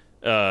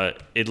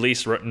 At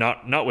least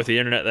not with the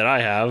internet that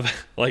I have.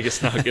 Like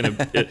it's not going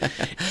to,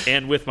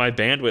 and with my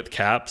bandwidth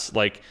caps,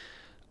 like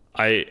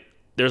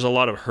there's a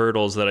lot of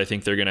hurdles that I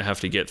think they're going to have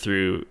to get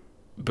through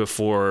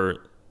before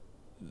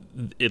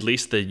at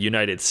least the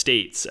United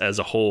States as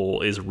a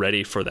whole is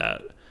ready for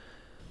that.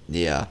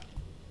 Yeah.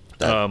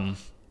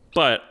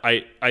 But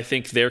I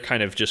think they're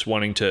kind of just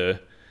wanting to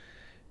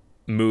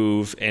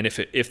move, and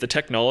if the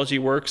technology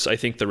works, I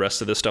think the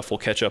rest of the stuff will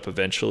catch up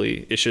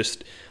eventually. It's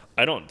just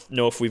I don't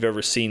know if we've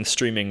ever seen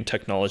streaming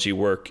technology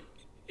work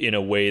in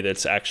a way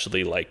that's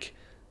actually like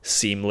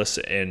seamless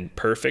and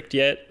perfect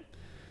yet.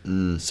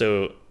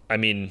 So I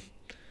mean,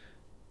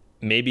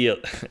 maybe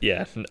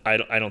I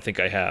don't think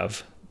I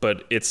have,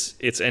 but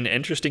it's an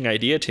interesting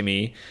idea to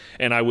me,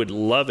 and I would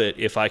love it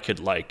if I could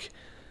like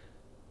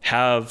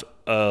have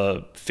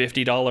a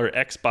 $50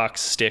 Xbox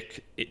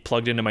stick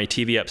plugged into my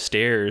TV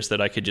upstairs that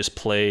I could just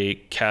play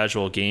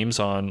casual games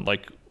on,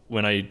 like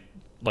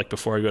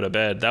before I go to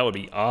bed. That would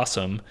be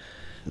awesome.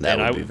 That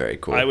would be very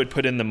cool. I would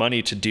put in the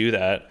money to do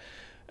that,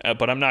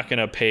 but I'm not going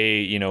to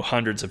pay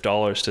hundreds of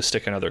dollars to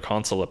stick another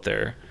console up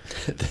there.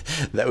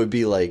 That would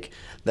be like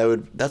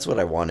that's what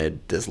I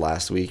wanted this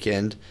last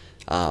weekend.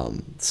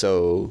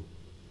 So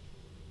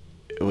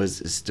it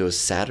was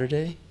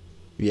Saturday.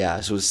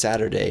 Yeah, so it was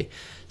Saturday.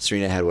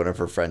 Serena had one of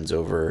her friends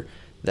over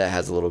that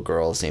has a little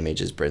girl same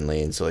age as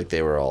Brindley, and so like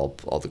they were all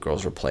the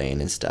girls were playing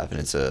and stuff, and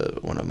it's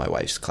one of my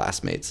wife's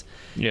classmates.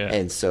 Yeah.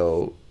 And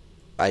so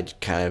I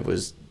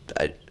was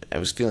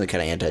feeling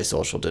kind of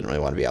antisocial, didn't really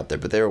want to be out there,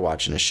 but they were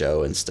watching a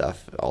show and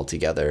stuff all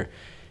together,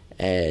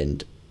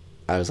 and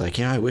I was like,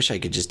 I wish I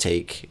could just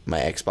take my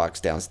Xbox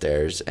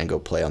downstairs and go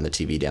play on the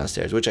TV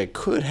downstairs, which I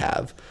could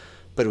have,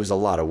 but it was a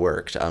lot of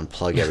work to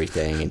unplug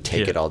everything and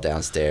take it all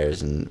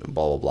downstairs and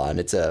blah blah blah. And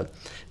it's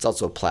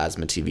also a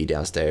plasma TV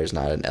downstairs,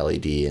 not an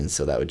LED, and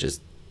so that would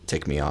just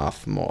tick me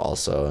off more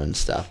also and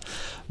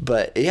stuff.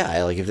 But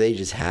yeah, like if they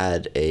just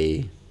had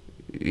a,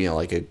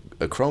 like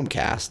a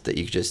Chromecast that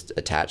you could just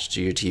attach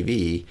to your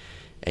TV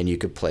and you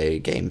could play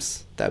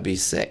games, that'd be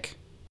sick.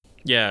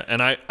 Yeah,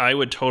 and I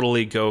would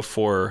totally go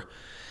for,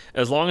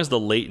 as long as the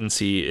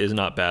latency is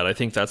not bad. I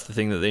think that's the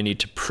thing that they need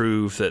to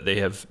prove that they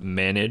have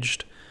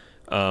managed.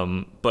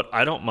 But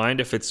I don't mind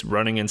if it's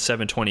running in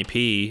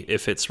 720p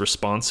if it's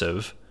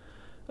responsive.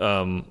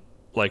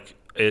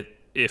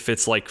 If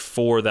it's like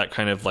for that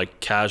kind of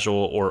like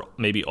casual or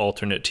maybe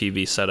alternate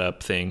TV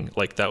setup thing,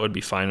 like that would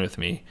be fine with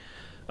me.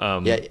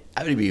 Yeah,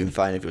 I would be even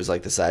fine if it was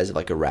like the size of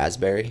like a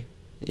Raspberry,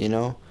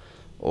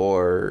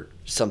 or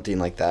something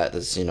like that.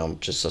 That's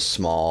just a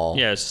small.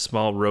 Yeah, it's a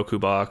small Roku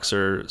box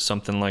or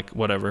something, like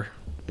whatever.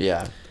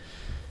 Yeah.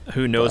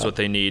 Who knows what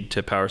they need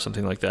to power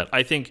something like that?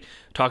 I think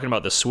talking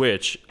about the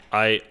Switch,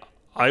 I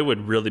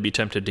would really be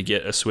tempted to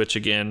get a Switch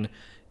again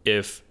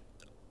if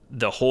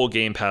the whole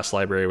Game Pass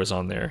library was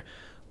on there,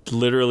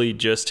 literally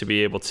just to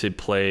be able to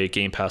play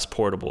Game Pass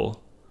Portable.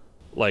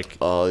 Like,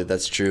 oh,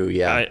 that's true.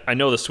 Yeah. I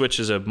know the Switch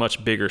is a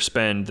much bigger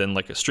spend than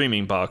like a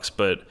streaming box,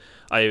 but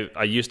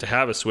I used to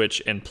have a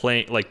Switch, and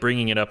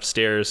bringing it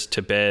upstairs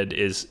to bed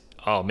is,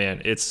 oh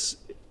man,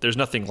 there's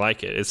nothing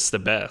like it. It's the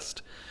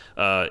best.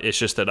 It's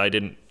just that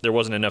there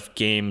wasn't enough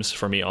games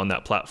for me on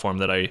that platform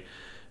that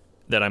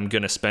I'm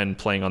going to spend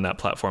playing on that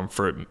platform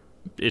for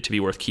it to be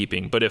worth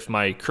keeping. But if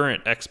my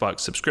current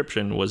Xbox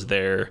subscription was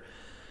there,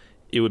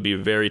 it would be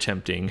very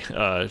tempting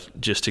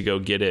just to go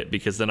get it,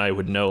 because then I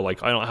would know,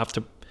 like, I don't have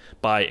to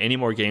buy any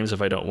more games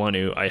if I don't want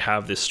to. I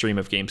have this stream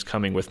of games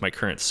coming with my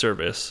current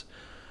service.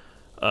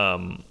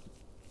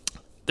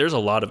 There's a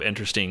lot of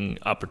interesting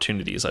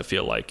opportunities, I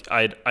feel like.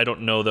 I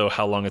don't know, though,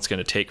 how long it's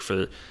going to take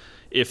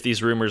if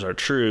these rumors are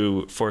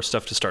true, for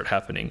stuff to start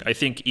happening. I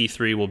think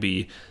E3 will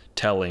be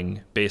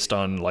telling based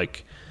on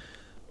like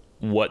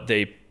what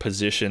they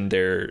position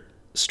their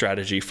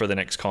strategy for the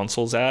next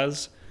consoles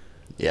as.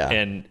 Yeah.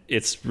 And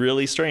it's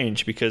really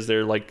strange because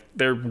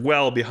they're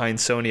well behind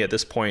Sony at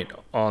this point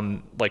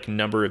on like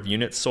number of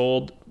units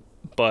sold,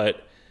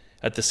 but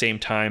at the same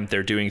time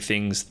they're doing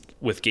things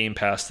with Game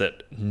Pass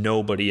that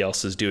nobody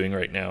else is doing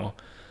right now.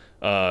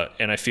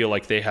 And I feel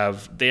like they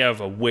have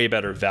a way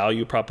better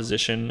value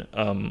proposition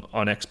on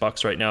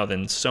Xbox right now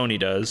than Sony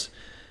does.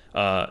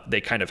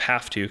 They kind of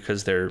have to,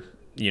 because they're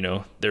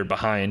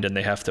behind and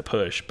they have to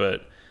push.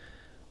 But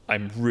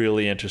I'm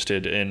really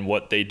interested in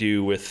what they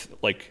do with,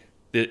 like,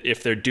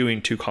 if they're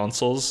doing two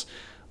consoles.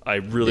 I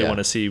really want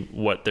to see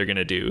what they're going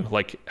to do.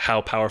 Like,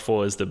 how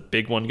powerful is the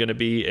big one going to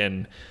be,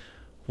 and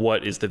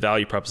what is the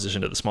value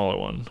proposition to the smaller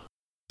one?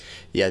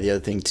 Yeah, the other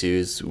thing too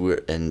is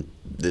and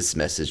this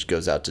message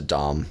goes out to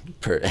Dom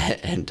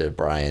and to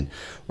Brian,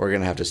 we're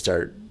going to have to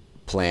start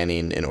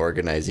planning and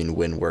organizing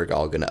when we're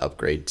all going to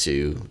upgrade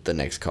to the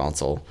next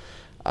console.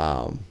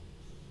 Are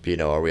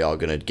we all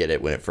going to get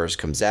it when it first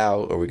comes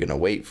out? Are we going to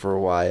wait for a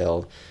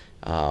while?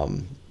 Are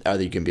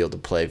they going to be able to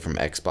play from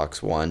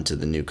Xbox One to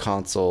the new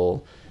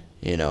console?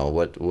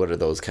 What are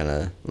those kind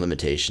of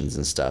limitations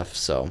and stuff?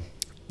 So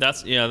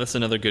that's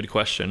another good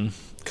question.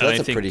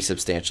 That's a pretty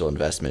substantial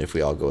investment if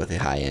we all go with a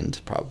high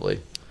end, probably.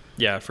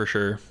 Yeah, for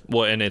sure.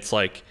 Well, and it's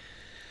like,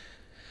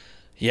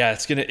 yeah,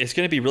 it's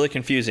gonna be really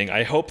confusing.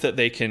 I hope that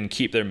they can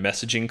keep their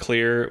messaging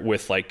clear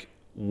with like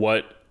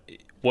what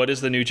is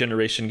the new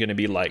generation going to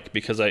be like,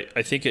 because I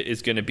think it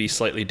is going to be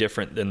slightly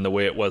different than the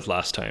way it was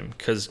last time.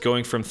 Because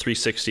going from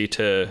 360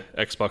 to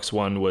Xbox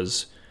One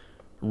was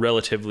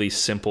relatively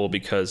simple,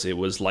 because it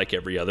was like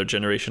every other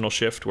generational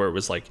shift where it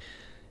was like,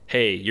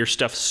 hey, your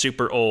stuff's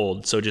super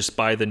old, so just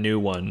buy the new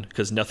one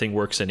because nothing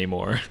works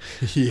anymore.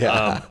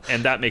 Yeah.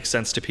 And that makes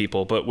sense to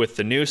people. But with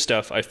the new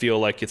stuff, I feel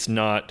like it's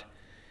been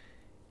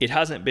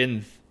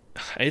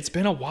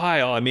a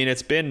while. I mean,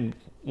 it's been,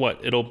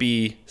 it'll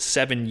be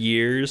 7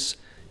 years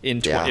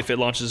if it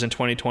launches in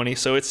 2020.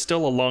 So it's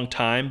still a long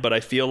time, but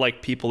I feel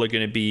like people are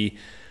going to be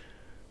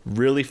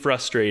really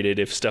frustrated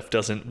if stuff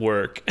doesn't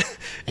work.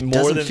 It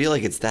doesn't feel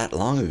like it's that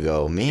long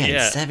ago, man.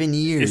 Yeah, 7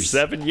 years. It's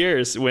 7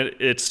 years when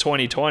it's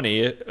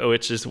 2020,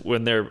 which is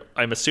when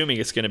I'm assuming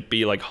it's going to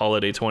be like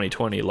holiday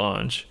 2020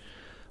 launch.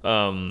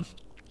 I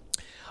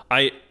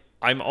could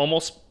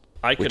almost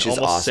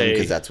awesome,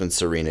 because that's when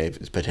Serena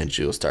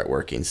potentially will start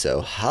working. So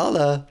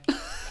holla.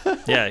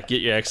 Yeah,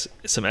 get your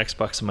some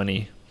Xbox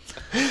money.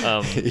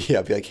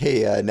 Yeah, be like,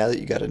 hey, now that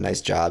you got a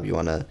nice job, you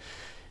wanna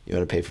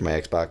pay for my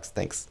Xbox?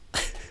 Thanks.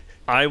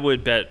 I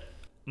would bet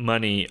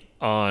money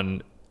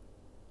on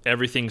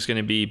everything's going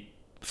to be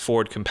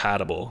forward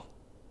compatible.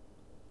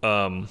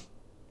 I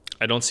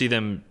don't see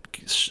them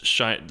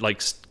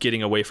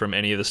getting away from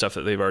any of the stuff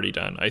that they've already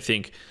done. I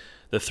think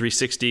the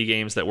 360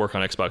 games that work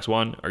on Xbox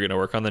One are going to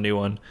work on the new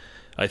one.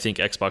 I think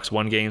Xbox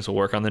One games will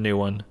work on the new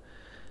one.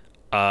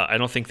 I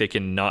don't think they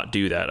can not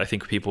do that. I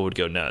think people would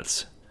go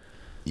nuts.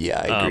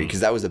 Yeah, I agree, because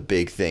that was a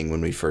big thing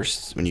when you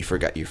first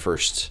got your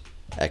first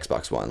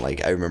Xbox One.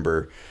 Like, I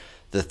remember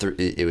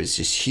it was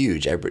just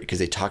huge, because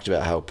they talked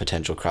about how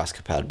potential cross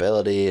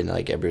compatibility, and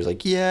like everybody was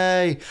like,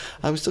 "Yay!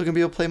 I'm still gonna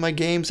be able to play my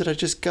games that I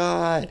just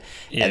got."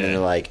 Yeah. And then they're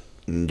like,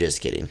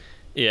 "Just kidding."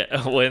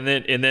 Yeah, well,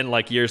 and then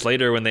like years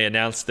later when they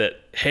announced that,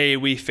 hey,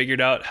 we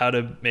figured out how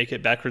to make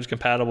it backwards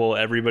compatible,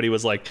 everybody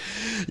was like,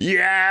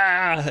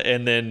 yeah,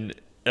 and then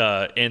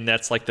and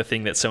that's like the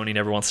thing that Sony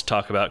never wants to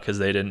talk about because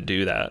they didn't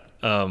do that.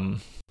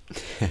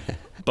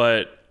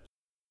 But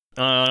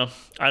I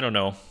don't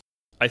know.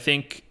 I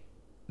think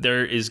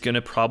there is going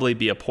to probably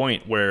be a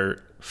point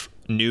where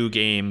new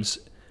games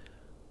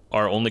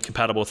are only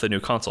compatible with the new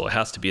console. It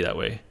has to be that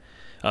way.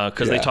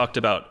 Because they talked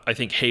about, I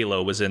think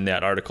Halo was in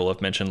that article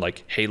of mentioned,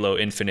 like Halo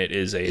Infinite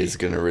is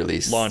going to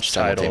release launch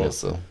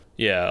title.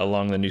 Yeah,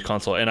 along the new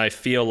console. And I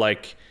feel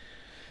like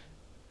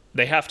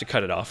they have to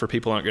cut it off or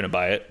people aren't going to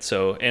buy it.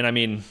 So, and I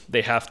mean,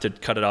 they have to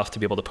cut it off to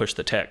be able to push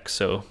the tech.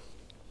 So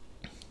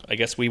I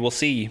guess we will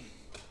see.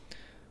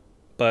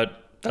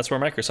 But that's where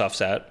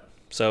Microsoft's at.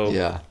 So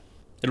yeah,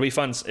 it'll be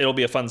fun. It'll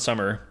be a fun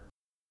summer.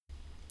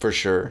 For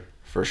sure.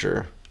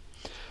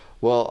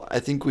 Well, I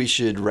think we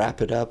should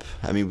wrap it up.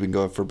 I mean, we've been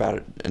going for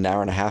about an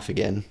hour and a half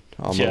again,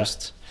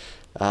 almost.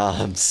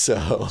 Yeah.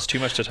 So it's too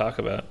much to talk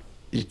about.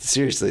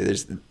 Seriously,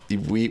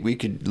 we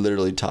could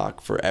literally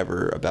talk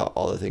forever about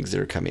all the things that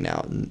are coming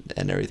out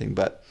and everything.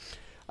 But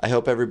I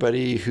hope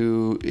everybody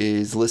who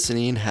is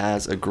listening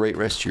has a great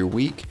rest of your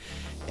week,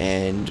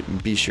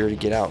 and be sure to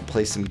get out and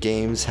play some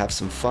games, have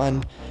some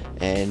fun,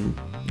 and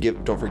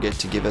don't forget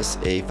to give us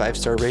a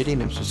 5-star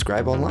rating and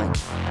subscribe online.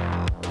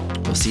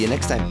 We'll see you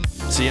next time.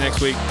 See you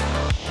next week.